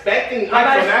not expecting. So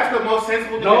that's the most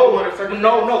sensible thing to do under circumstances.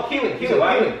 No,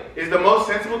 Keelan. Is the most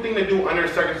sensible thing to do under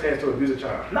circumstance to abuse a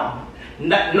child? No,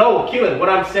 Keelan. What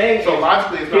I'm saying. So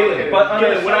logically, it's not.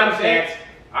 Keelan, what I'm saying.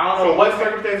 I don't know. So what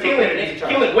circumstances?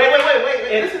 Keelan, wait.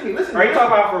 Listen to me. Are you talking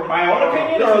about from my own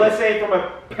opinion, or let's say from a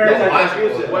parent that's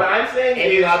abusive? What I'm saying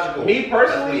is, me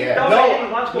personally, no.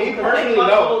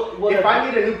 If I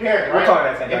meet a new parent, right?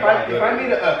 If I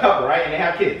meet a couple, right, and they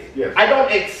have kids, I don't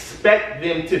expect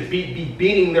them to be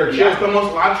beating their children. That's the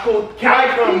most logical. Can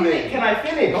I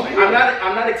finish?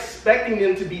 I'm not expecting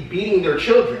them to be beating their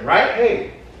children, right?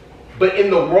 Hey, but in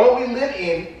the world we live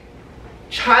in,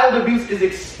 child abuse is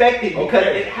expected because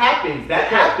it happens. That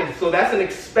happens. So that's an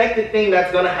expected thing that's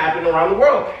gonna happen around the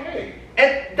world. Okay.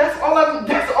 And that's all I'm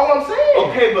saying.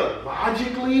 Okay, but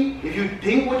logically, if you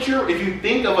think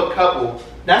of a couple,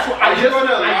 that's what I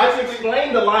just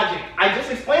explained the logic. I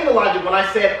just explained the logic when I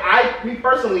said me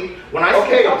personally, when I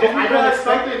say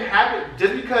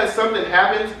just because something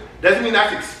happens doesn't mean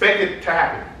that's expected to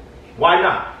happen. Why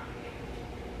not?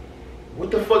 What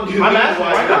the fuck do you mean?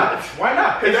 Why not? Why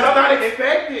not? Because that's not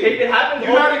expected. If it happens,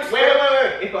 wait.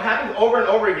 If it happens over and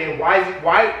over again, what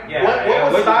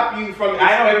would stop you from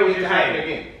expecting it to happen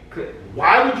again?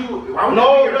 Why would you? I'm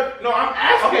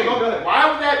asking. Okay, go ahead. Why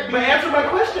would that be? But answer my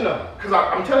question though. Because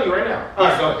I'm telling you right now.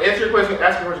 Alright, so answer your question.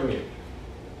 Ask your question again.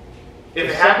 If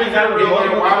it happens over and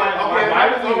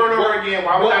over again,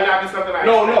 why would that not be something I expect?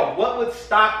 No. What would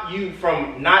stop you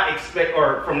from not expecting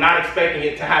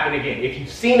it to happen again? If you've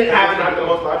seen it happen, that's not the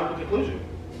most logical conclusion.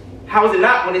 How is it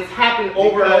not when it's happened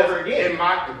over and over again?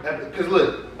 Because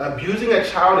look, abusing a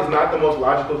child is not the most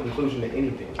logical conclusion to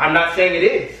anything. I'm not saying it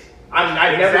is.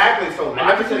 Exactly. So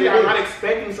logically, I'm not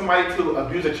expecting somebody to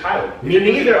abuse a child. Me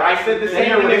neither. I said the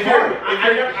same thing before.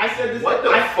 I said this. What the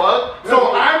fuck?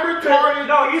 So I'm retarded.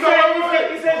 No, you said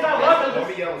it's not logical.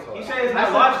 You said it's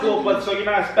not logical, but so you're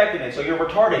not expecting it, so you're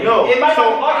retarded. No, it might so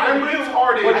not be logical. I'm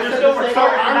retarded. But you're still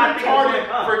retarded. I'm retarded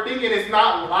for thinking it's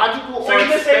not logical so or you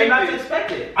just saying not to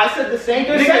expected. expect it. I said the same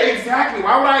thing. Exactly.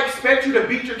 Why would I expect you to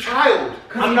beat your child?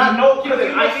 I'm not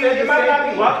it might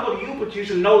not be logical to you, but you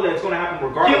should know that it's going to happen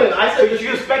regardless. I said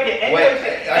you expect it anyways.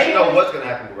 Wait, I should know what's going to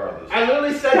happen regardless. I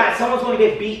literally said that someone's going to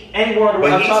get beat anywhere in the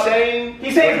world. But he's saying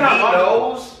it's not he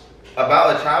knows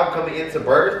about a child coming into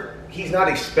birth. He's not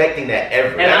expecting that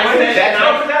ever. And I said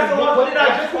that's a logical. What did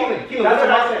I just call it? That's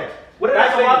what I said.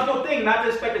 That's a logical thing, not to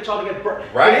expect a child to get birth.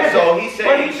 Right. So he's saying.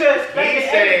 But he should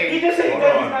expect it. He just said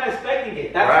he's not expecting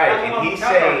it. That's right. And he's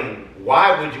saying,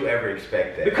 why would you ever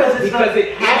expect that? Because it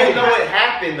happened. Even though it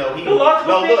happened,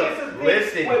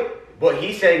 though. What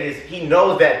he's saying is he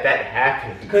knows that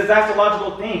happened. Because that's a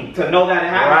logical thing to know that it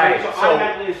happened.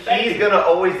 Right. So he's gonna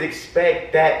always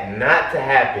expect that not to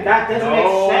happen. That doesn't make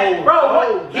sense,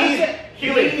 bro.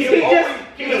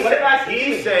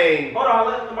 He's saying. Hold on,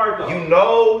 let Lamar go. You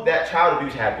know that child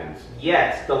abuse happens.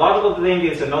 Yes, the logical thing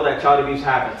is to know that child abuse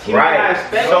happens. Right.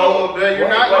 So you're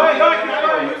not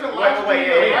using logic.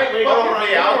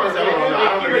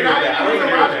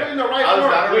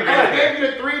 I gave you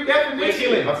the 3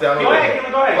 definitions. Go ahead.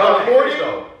 According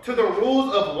to the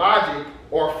rules of logic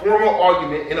or formal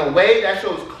argument in a way that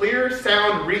shows clear,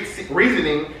 sound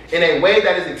reasoning in a way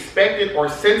that is expected or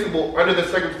sensible under the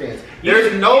circumstance.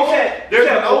 There's no way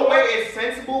it's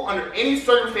sensible under any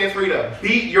circumstance for you to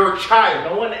beat your child.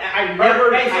 I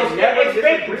never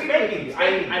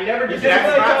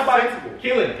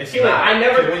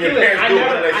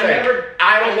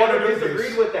I don't want to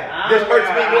disagree with that. This hurts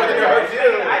me more than it hurts you.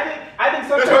 I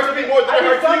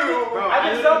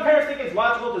think some parents think it's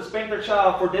logical to spank their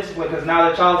child for discipline because now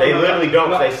the child. They literally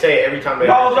don't. They say it every time they.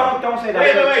 No, don't say that.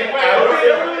 Wait.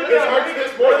 This hurts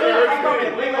this more than it hurts you.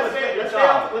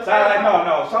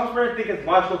 No. Some parents think it's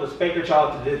logical to spank your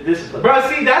child to discipline. Bro,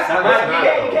 see, that's not.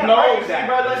 You can't argue that.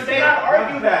 Bro, let's not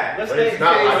argue that.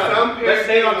 Some parents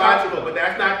think it's logical, but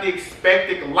that's not the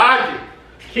expected logic.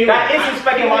 That is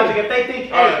expected logic. If they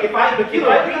think, hey, if I beat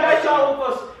my child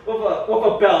with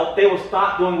a belt, they will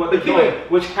stop doing what they're doing,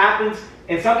 which happens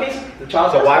in some cases. The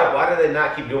child. So why do they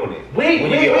not keep doing it? Wait.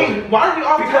 Why do we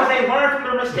all? Because they learn from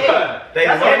their mistakes. They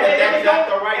learn that's not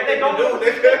the right thing to do.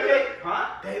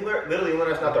 They literally learn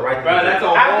that's not the right thing. Bro, that's a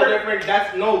whole different.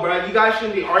 Bro. You guys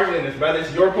shouldn't be arguing this, bro.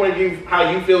 It's your point of view, how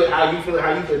you feel it.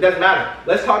 It doesn't matter.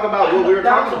 Let's talk about what we were talking about.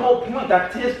 That was the whole point.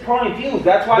 That's his point of view.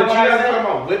 That's why. But you guys are talking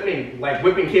about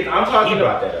whipping kids. I'm talking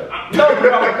about that. No,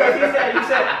 because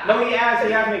he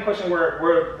asked me a question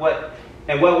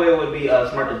in what way would be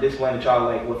smart to discipline a child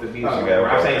like with abuse?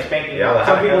 I'm saying spanking.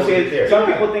 Some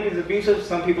people think it's abusive.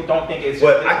 Some people don't think it's.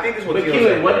 But I think it's what. But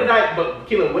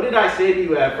Keelan, what did I say to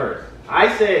you at first? I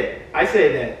said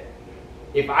that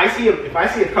if I see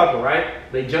a couple, right?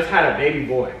 They just had a baby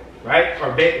boy, right?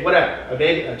 Or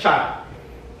a child.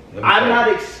 I'm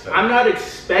not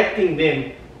expecting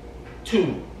them to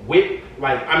whip,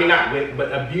 not whip,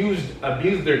 but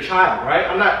abuse their child, right?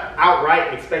 I'm not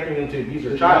outright expecting them to abuse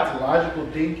their child. That's logical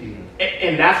thinking.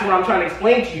 And that's what I'm trying to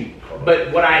explain to you.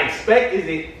 But what I expect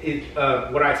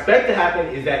what I expect to happen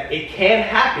is that it can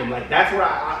happen. Like that's what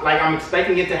I'm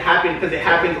expecting it to happen because it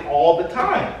happens all the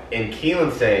time. And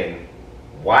Keelan's saying,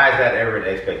 why is that ever an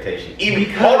expectation?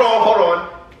 Hold on.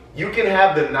 You can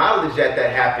have the knowledge that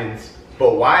happens,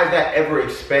 but why is that ever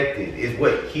expected? Is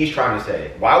what he's trying to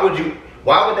say. Why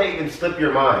would they even slip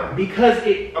your mind? Because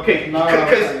it. Okay. It's not.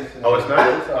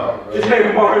 Just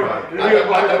maybe more. That's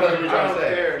what you're trying to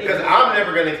say. Because I'm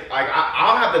never gonna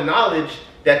I'll have the knowledge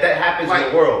that happens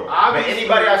in the world. But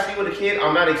anybody I see with a kid,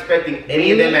 I'm not expecting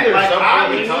any of them at some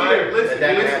point in time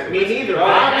that happens. Me neither.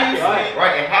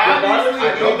 Right. I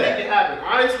know that.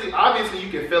 Obviously, you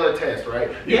can fail a test, right?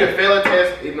 You can fail a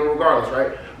test regardless,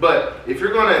 right? But if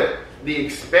you're gonna be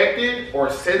expected or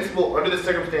sensible under the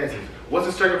circumstances. What's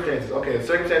the circumstances? Okay, the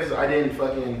circumstances I didn't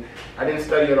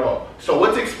study at all. So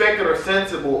what's expected or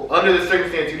sensible under the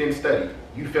circumstance you didn't study?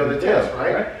 You failed the test,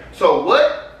 right? So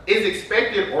what is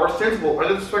expected or sensible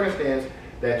under the circumstance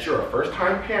that you're a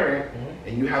first-time parent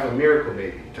and you have a miracle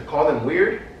baby? To call them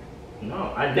weird?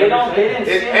 No, I didn't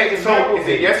say So is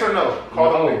it yes or no?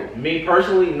 Call them weird. Me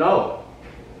personally, no.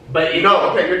 But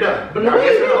okay, you're done. But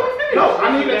yes or no? No,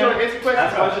 I need to answer the question.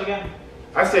 That's the question again.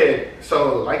 I said,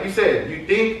 so like you said, you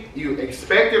think you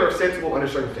expected or sensible under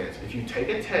circumstance. If you take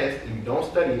a test and you don't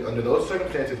study under those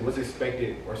circumstances, what's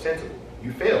expected or sensible?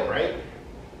 You fail, right?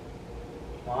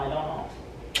 Well, I don't know.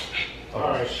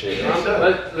 Alright, shit. I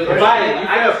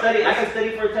can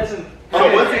study for a test and. So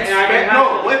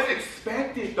what's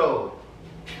expected though?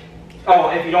 Oh,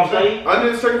 if you don't study?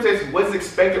 Under the circumstances, what's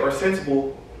expected or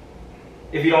sensible?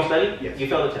 If you don't study, yes. You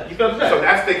fail the test. You fail the test. So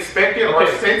that's the expected or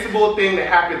sensible thing that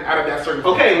happened out of that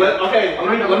circumstance. Okay, let me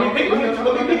piggyback on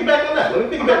that. Let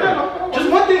me piggyback on that. Just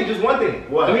one thing.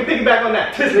 What? Let me piggyback on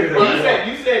that.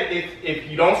 You said if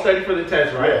you don't study for the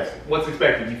test, right? Yes. What's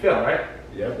expected? You fail, right?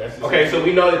 Yeah, that's the okay. So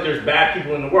we know that there's bad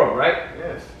people in the world, right?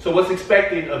 Yes. So what's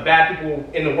expected of bad people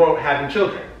in the world having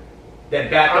children? That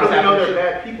bad. How do we know they're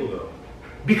bad people though?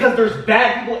 Because there's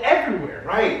bad people everywhere.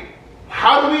 Right.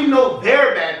 How do we know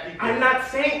they're bad people? I'm not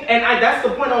saying, and that's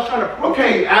the point I was trying to prove.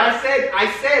 Okay, and I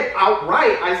said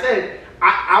outright,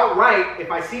 outright, if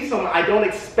I see someone, I don't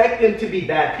expect them to be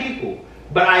bad people.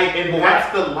 But that's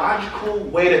the logical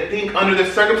way to think under the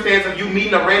circumstance of you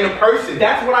meeting a random person.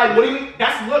 That's what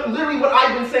literally what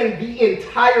I've been saying the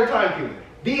entire time, Cuban.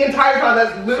 The entire time,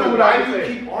 that's literally what I've been saying. Why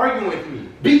do you keep arguing with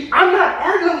me? I'm not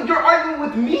arguing, you're arguing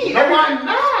with me. No, I'm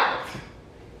not.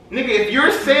 Nigga, if you're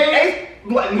saying...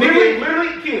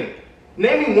 Literally, Cuban,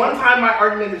 name me one time my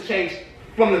argument has changed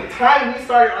from the time we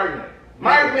started arguing.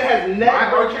 My argument has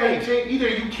never changed. Either.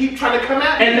 You keep trying to come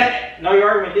at me. No, your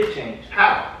argument did change.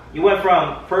 How? You went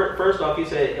from, first off, you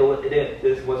said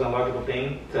this wasn't a logical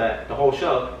thing to the whole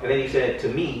show, and then you said to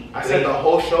me. I said the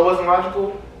whole show wasn't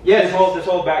logical? Yeah, this whole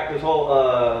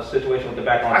situation with the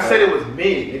background. I said it was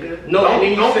mid, nigga. No,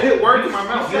 don't put words in my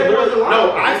mouth.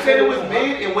 No, I said it was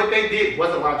mid, and what they did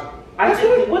wasn't logical. I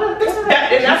said what? You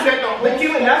said the whole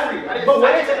story. But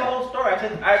when I said the whole story,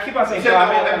 I keep on saying the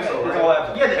whole episode. This whole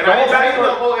episode. Yeah, and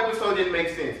the whole episode didn't make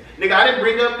sense. Nigga, I didn't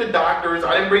bring up the doctors.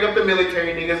 I didn't bring up the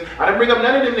military niggas. I didn't bring up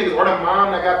none of them niggas or the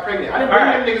mom that got pregnant. I didn't bring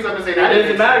them niggas up and say that. It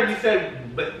doesn't matter. You said,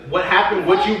 but what happened?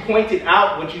 What you pointed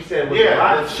out? What you said was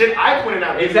the shit I pointed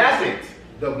out. Exactly.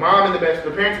 The mom and the parents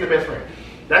and the best friend.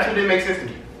 That's what didn't make sense to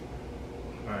me.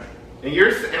 All right. And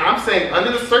I'm saying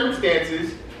under the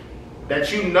circumstances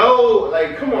that you know,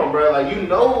 like, come on, bro, like, you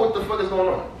know what the fuck is going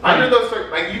on. Under those,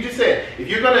 like you just said, if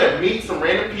you're gonna meet some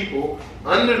random people,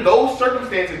 under those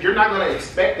circumstances, you're not gonna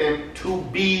expect them to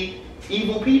be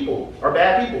evil people or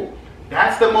bad people.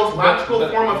 That's the most logical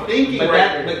form of thinking,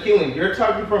 right? But Keelan, you're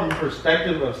talking from the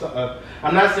perspective of.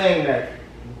 I'm not saying that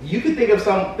you could think of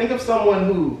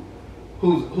someone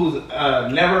who's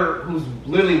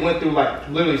literally went through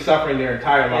literally suffering their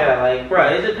entire life. Yeah, like,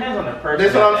 bro, it depends on the person.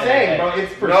 That's what I'm saying, bro.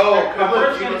 It's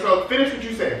perspective. So finish what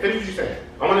you said.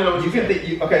 I want to know what you said.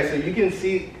 Okay, so you can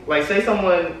see, like, say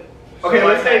someone. Okay,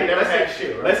 let's say never had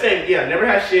shit. Right? Let's say never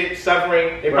had shit,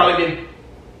 suffering. They've probably been.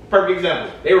 Perfect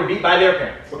example. They were beat by their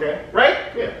parents. Okay. Right?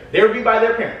 Yeah. They were beat by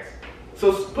their parents.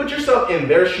 So put yourself in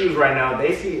their shoes right now.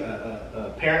 They see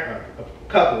a parent, a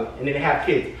couple, and then they have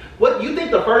kids. What you think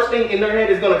the first thing in their head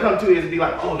is going to come to is be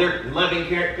like, oh, they're loving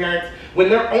parents, when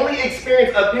their only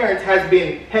experience of parents has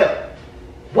been hell.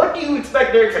 What do you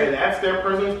expect their experience? Okay, that's their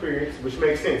personal experience, which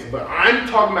makes sense. But I'm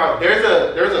talking about there's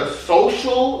a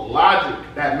social logic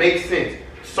that makes sense.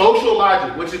 Social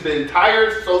logic, which is the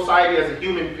entire society as a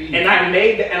human being. And I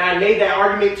made that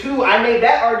argument too. I made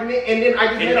that argument, and then I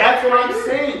just. And that's what I'm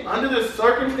saying. Under the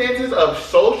circumstances of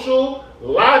social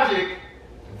logic,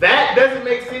 that doesn't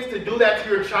make sense to do that to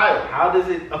your child. How does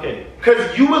it? Okay.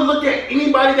 Because you would look at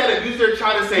anybody that abused their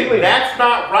child and say, that's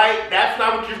not right. That's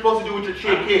not what you're supposed to do with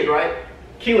your kid, right?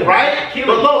 Keelan, right?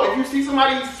 But look, if you see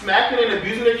somebody smacking and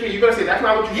abusing their kid, you're gonna say that's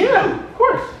not what you should do. Of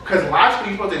course. Because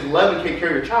logically, you're supposed to love and take care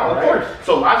of your child, right? Of course.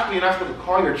 So logically, you're not supposed to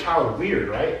call your child weird,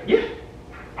 right? Yeah.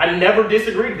 I never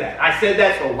disagreed with that. I said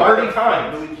that 30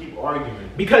 times. Why do we keep arguing?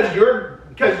 Because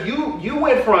you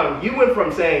went from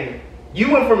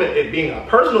it being a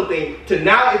personal thing to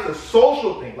now it's a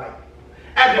social thing. Like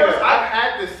at first, I've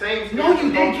had the same. No,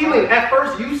 you didn't, Keelan. At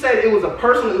first, you said it was an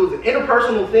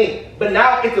interpersonal thing, but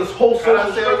now it's a whole social. How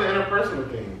did I say it was an interpersonal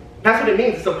thing? That's what it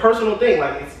means. It's a personal thing.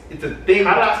 Like it's a thing.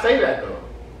 How did I say that though?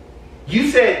 You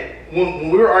said when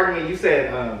we were arguing, you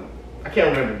said I can't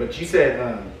remember, but you said.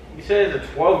 You said as a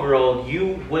 12-year-old,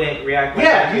 you wouldn't react like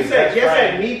that. Yeah, you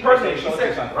said me personally. She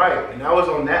said something. Right, and I was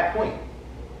on that point.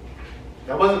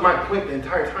 That wasn't my point the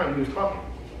entire time he was talking.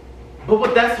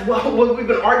 But that's what we've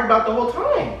been arguing about the whole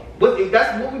time.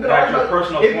 That's what we've been arguing about.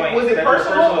 Personal point. Was it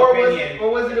personal or was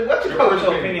it what you call it?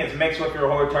 Personal opinions mixed with your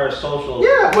whole entire social.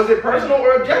 Yeah, was it personal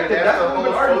or objective? That's the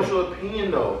whole social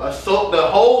opinion, though. The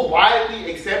whole widely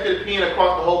accepted opinion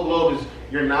across the whole globe is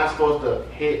you're not supposed to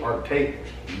hit or take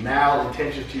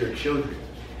malintentions to your children.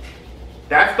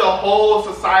 That's the whole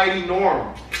society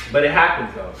norm. But it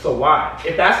happens though. So why?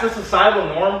 If that's the societal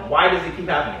norm, why does it keep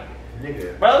happening?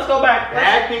 Nigga. Well, let's go back.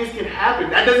 Bad things can happen.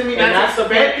 That doesn't mean that's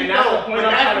expected. But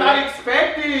that's not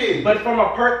expected. But from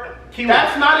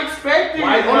that's not expected.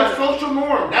 On a social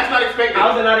norm. That's not expected.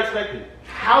 How is it not expected?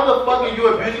 How the fuck are you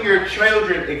abusing your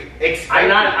children?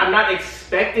 I'm not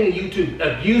expecting you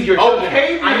to abuse your children.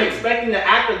 Okay, then. I'm expecting the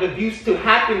act of abuse to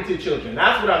happen to children.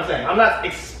 That's what I'm saying. I'm not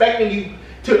expecting you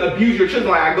to abuse your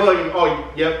children. Like I go and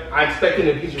oh yep, I expect you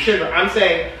to abuse your children. I'm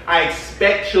saying I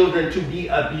expect children to be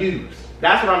abused.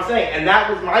 That's what I'm saying, and that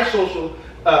was my social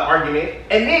argument.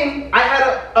 And then I had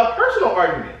a personal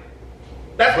argument.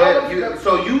 That's all.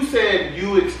 So you said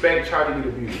you expect child to get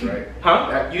abused, right?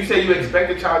 Huh? You said you expect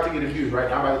the child to get abused, right?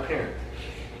 Not by the parents.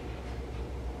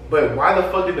 But why the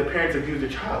fuck did the parents abuse the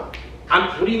child?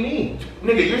 What do you mean?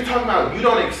 Nigga, you're talking about you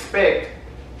don't expect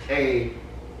a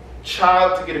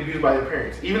child to get abused by their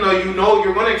parents. Even though you know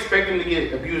you're going to expect them to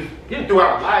get abused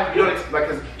throughout life. You don't expect,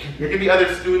 because there could be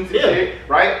other students and shit,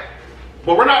 right?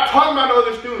 But we're not talking about no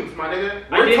other students, my nigga.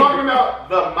 We're talking about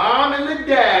the mom and the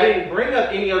dad. I didn't bring up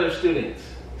any other students.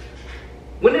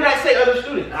 When did I say other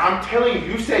students? I'm telling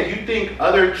you, you said you think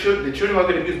the children are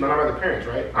getting abused by the parents,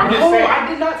 right? I'm just saying. saying. I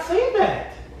did not say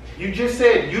that. You just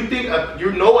said you think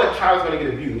you know a child's going to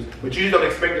get abused, but you just don't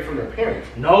expect it from their parents.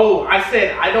 No, I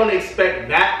said I don't expect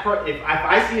that. If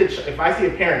I see a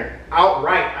parent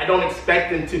outright, I don't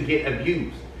expect them to get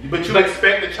abused. But you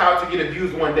expect the child to get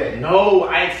abused one day. No,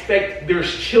 I expect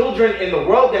there's children in the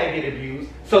world that get abused,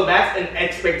 so that's an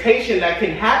expectation that can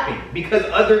happen because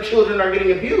other children are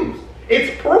getting abused.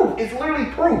 It's proof. It's literally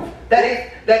proof that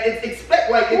it's expect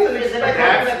like it's an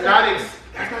expectation.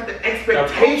 That's not the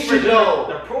expectation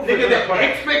though. Nigga, the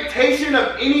expectation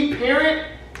of any parent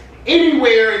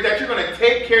anywhere is that you're gonna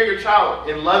take care of your child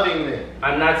and loving them.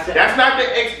 I'm not saying that's not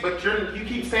the but you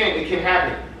keep saying it can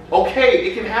happen. Okay,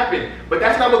 it can happen, but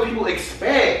that's not what people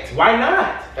expect. Why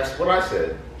not? That's what I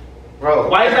said. Bro,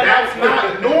 why is that's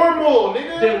not normal,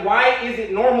 nigga? Then why is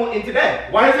it normal in today?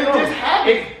 Why does it just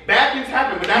happen? Bad things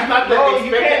happen, but that's not the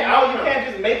expected outcome. You can't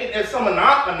just make it as some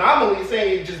anomaly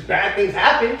saying it's just bad things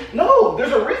happen. No,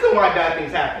 there's a reason why bad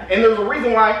things happen. And there's a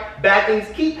reason why bad things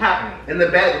keep happening. And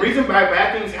the reason why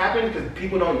bad things happen is because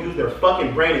people don't use their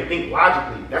fucking brain and think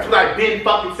logically. That's what I've been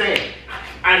fucking saying.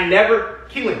 I never,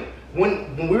 Keelan,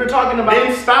 when we were talking about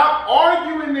then stop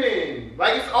arguing then.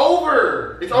 Like it's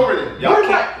over. It's over then. Y'all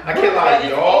can't, I can't lie.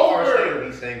 Y'all are saying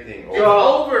the same thing. It's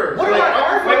over. What am I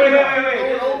arguing?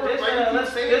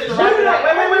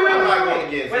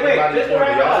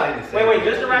 Wait,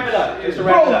 just to wrap it up. Just to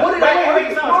wrap it up. What did I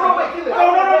argue? I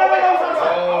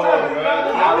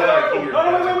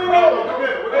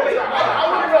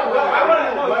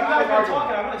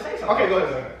want to say something. Okay, go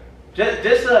ahead.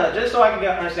 Just so I can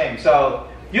get understanding. So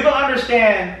you can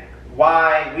understand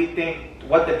why we think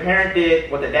what the parent did,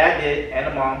 what the dad did, and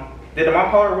the mom. Did the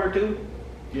mom call her weird too?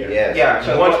 Yeah. Yes. Yeah.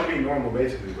 So one should be normal,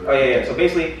 basically. Oh yeah. So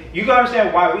basically, you can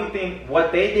understand why we think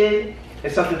what they did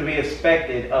is something to be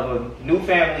expected of a new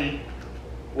family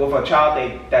with a child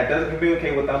that doesn't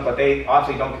communicate with them, but they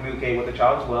obviously don't communicate with the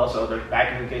child as well. So there's bad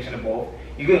communication involved.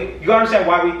 You can understand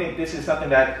why we think this is something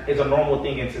that is a normal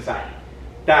thing in society.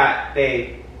 That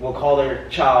they will call their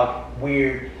child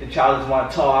weird. The child doesn't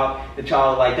want to talk. The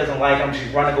child doesn't like them.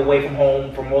 She's running away from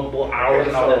home for multiple hours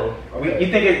and all that. Okay.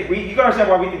 You can understand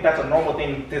why we think that's a normal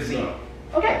thing to see. No.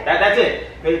 Okay, that's it.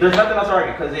 There's nothing else to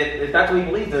argue because if that's what he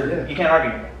believes, you can't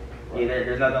argue anymore. Right.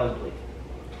 There's nothing else to believe.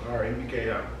 All right,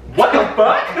 MBK. What the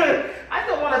fuck? I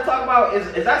still want to talk about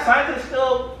is that scientist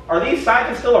still? Are these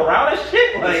scientists still around and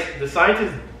shit? Like the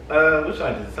scientists. Which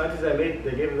scientists? The scientists that they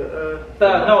gave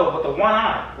no, with the one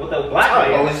eye, with the black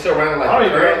eye. Oh, it's still around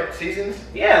like the current seasons?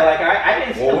 Yeah, like I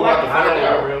didn't see. Well, we're about to find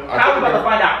out. How are we about to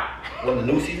find out? When the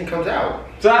new season comes out.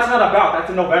 So that's not about. That's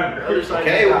in November.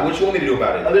 Okay, what you want me to do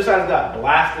about it? Other sides got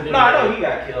blasted. No, I know he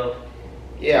got killed.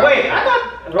 Yeah. Wait, I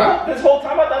thought this whole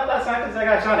time I thought that scientist that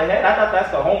got shot in the head. I thought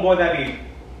that's the homeboy that be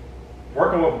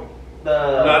working with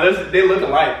the. No, they look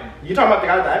alike. You talking about the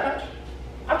guy with the eye patch?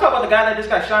 I'm talking about the guy that just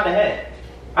got shot in the head.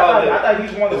 I thought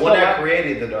he's one of the one that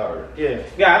created the daughter. Yeah.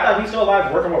 Yeah, I thought he's still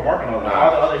alive working with Mark and all the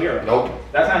other heroes. Nope.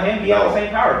 That's not him. He has the same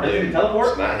power. Does he teleport?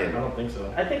 It's not him. I don't think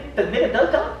so. I think the nigga does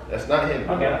teleport. That's not him.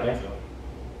 Okay, I don't think so.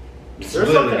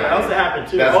 There's something else that happened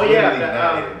too. That's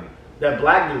that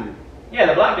black dude. Yeah,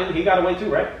 the black dude, he got away too,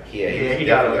 right? Yeah, he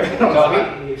got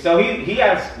away. So he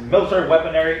has military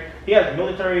weaponry. He has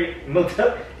military.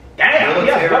 Damn, he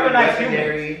has weaponized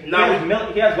humans. No,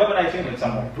 he has weaponized humans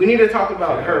somewhere. We need to talk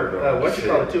about her. What you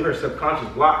call it too? Her subconscious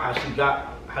block.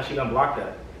 How she unblocked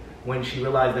that when she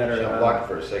realized that her. She unblocked it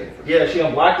for a second. Yeah, she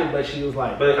unblocked it, but she was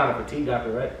kind of fatigued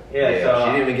after, right? Yeah, so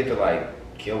she didn't even get to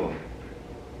kill him.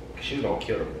 She was gonna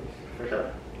kill him for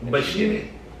sure. But she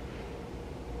didn't.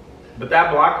 But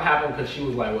that block happened because she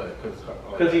was what?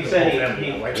 Because he said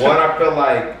he one, I feel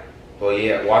like. Well,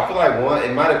 yeah. Well, I feel like one.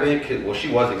 It might have been she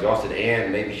was exhausted,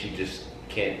 and maybe she just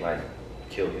can't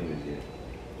kill humans yet.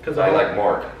 Because I like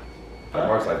Mark.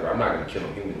 Mark's like, I'm not gonna kill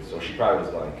no humans. So she probably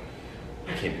was like,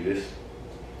 I can't do this.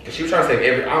 Cause she was trying to save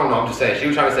every. I don't know. I'm just saying. She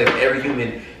was trying to save every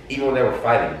human, even when they were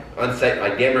fighting. Like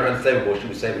damn near unsavable. She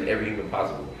was saving every human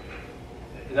possible.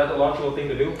 Is that the logical thing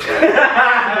to do?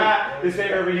 To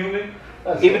save every human,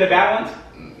 even the bad ones.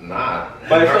 Nah.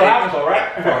 But it still happens, though,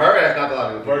 right? For her, that's not the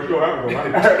logical thing. But it still happens,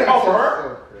 right? Oh, for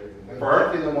her.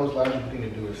 I think the most logical thing to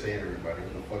do is save everybody.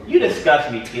 You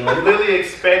disgust me, Keelan. You literally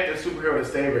expect a superhero to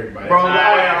save everybody. Bro,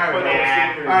 alright,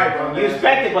 bro. You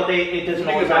expect it, but it doesn't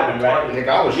always happen, right?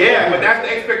 Yeah, but that's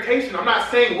the expectation. I'm not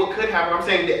saying what could happen. I'm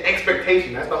saying the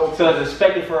expectation. That's the whole. So it's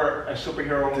expected for a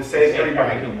superhero to save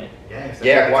everybody. Human. Yes.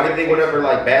 Yeah. Why do you think whenever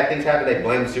like bad things happen, they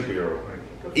blame the superhero?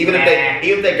 Even if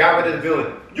they got rid of the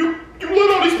villain, you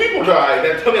let all these people die.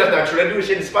 Then tell me that's not true. They do this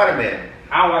shit in Spider-Man.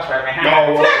 I don't watch Spider-Man.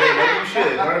 No, well, you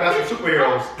should. Learn about some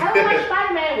superheroes. I don't watch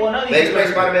Spider-Man. Well, they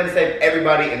expect Spider-Man to save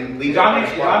everybody and leave. Is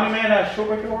Omni-Man a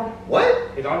superhero?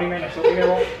 What? Is Omni-Man a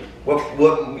superhero?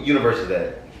 What universe is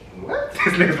that? What?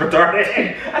 This nigga's retarded.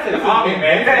 I said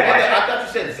Omni-Man. I thought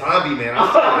you said Zombie Man. I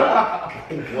was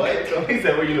like, what? He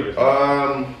said what universe?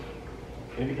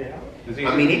 MBK Asa?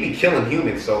 I mean, he be killing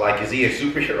humans, so like, is he a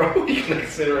superhero? You can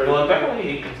consider. Well,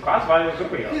 definitely, he's classified as a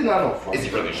superhero. He's not no fucking. Is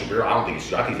he really a superhero? I don't think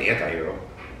he's. I think he's an anti-hero.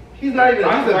 He's not even.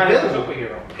 He's a villain.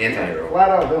 Superhero. Anti-hero. Flat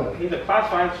out villain. He's a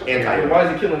classified superhero. Anti-hero. Why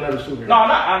is he killing another superhero? No, I'm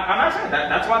not saying that.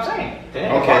 That's what I'm saying.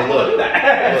 Okay, look. Do that.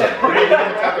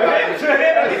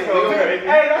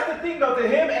 Hey, that's the thing though. To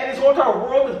him and his whole entire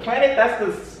world, this planet, that's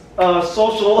the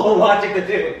social logic to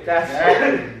do. That's.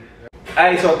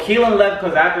 Hey, so Keelan left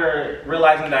because after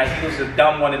realizing that he was the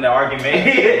dumb one in the argument,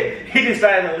 he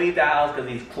decided to leave the house because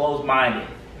he's closed-minded.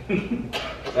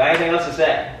 So anything else to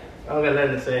say? I don't got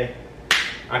nothing to say.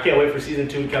 I can't wait for season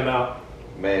 2 to come out.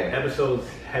 Man. Episodes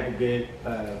heck good.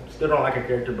 Still don't like her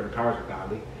character, but her powers are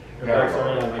godly. Her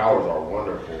powers are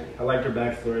wonderful. I liked her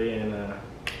backstory and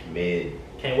mid.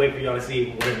 Can't wait for y'all to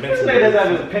see what it meant This to nigga doesn't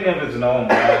have his opinion of his own,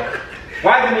 bro.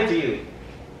 Why is it meant to you?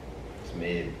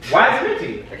 Mid. Why is it meant to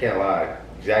you? I can't lie.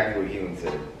 Exactly what Keelan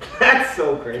said. That's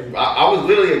so crazy. I was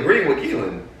literally agreeing with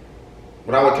Keelan.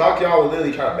 When I would talk to y'all, I would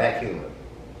literally try to back Keelan.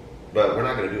 But we're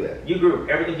not going to do that. You agree with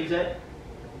everything he said?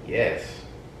 Yes.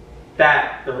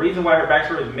 That the reason why her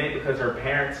backstory is mid because her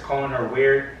parents calling her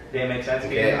weird didn't make sense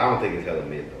to you? I don't think it's hella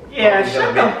mid though. Yeah,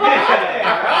 shut the fuck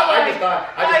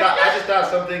up. I just thought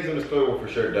some things in the story were for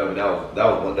sure dumb. That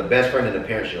was one, the best friend in the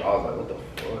parent show. I was like, what the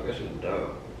fuck? That shit was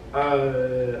dumb.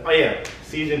 Oh yeah,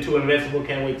 season 2 Invincible.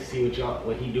 Can't wait to see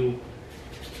what he do.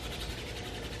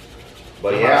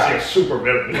 But yeah, super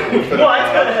villain.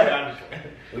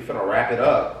 We finna wrap it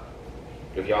up.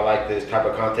 If y'all like this type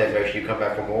of content, make sure you come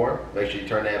back for more. Make sure you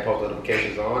turn that post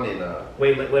notifications on and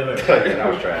wait. Yeah, that was trash. That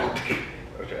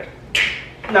was trash.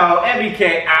 No,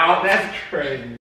 MBK out. That's crazy.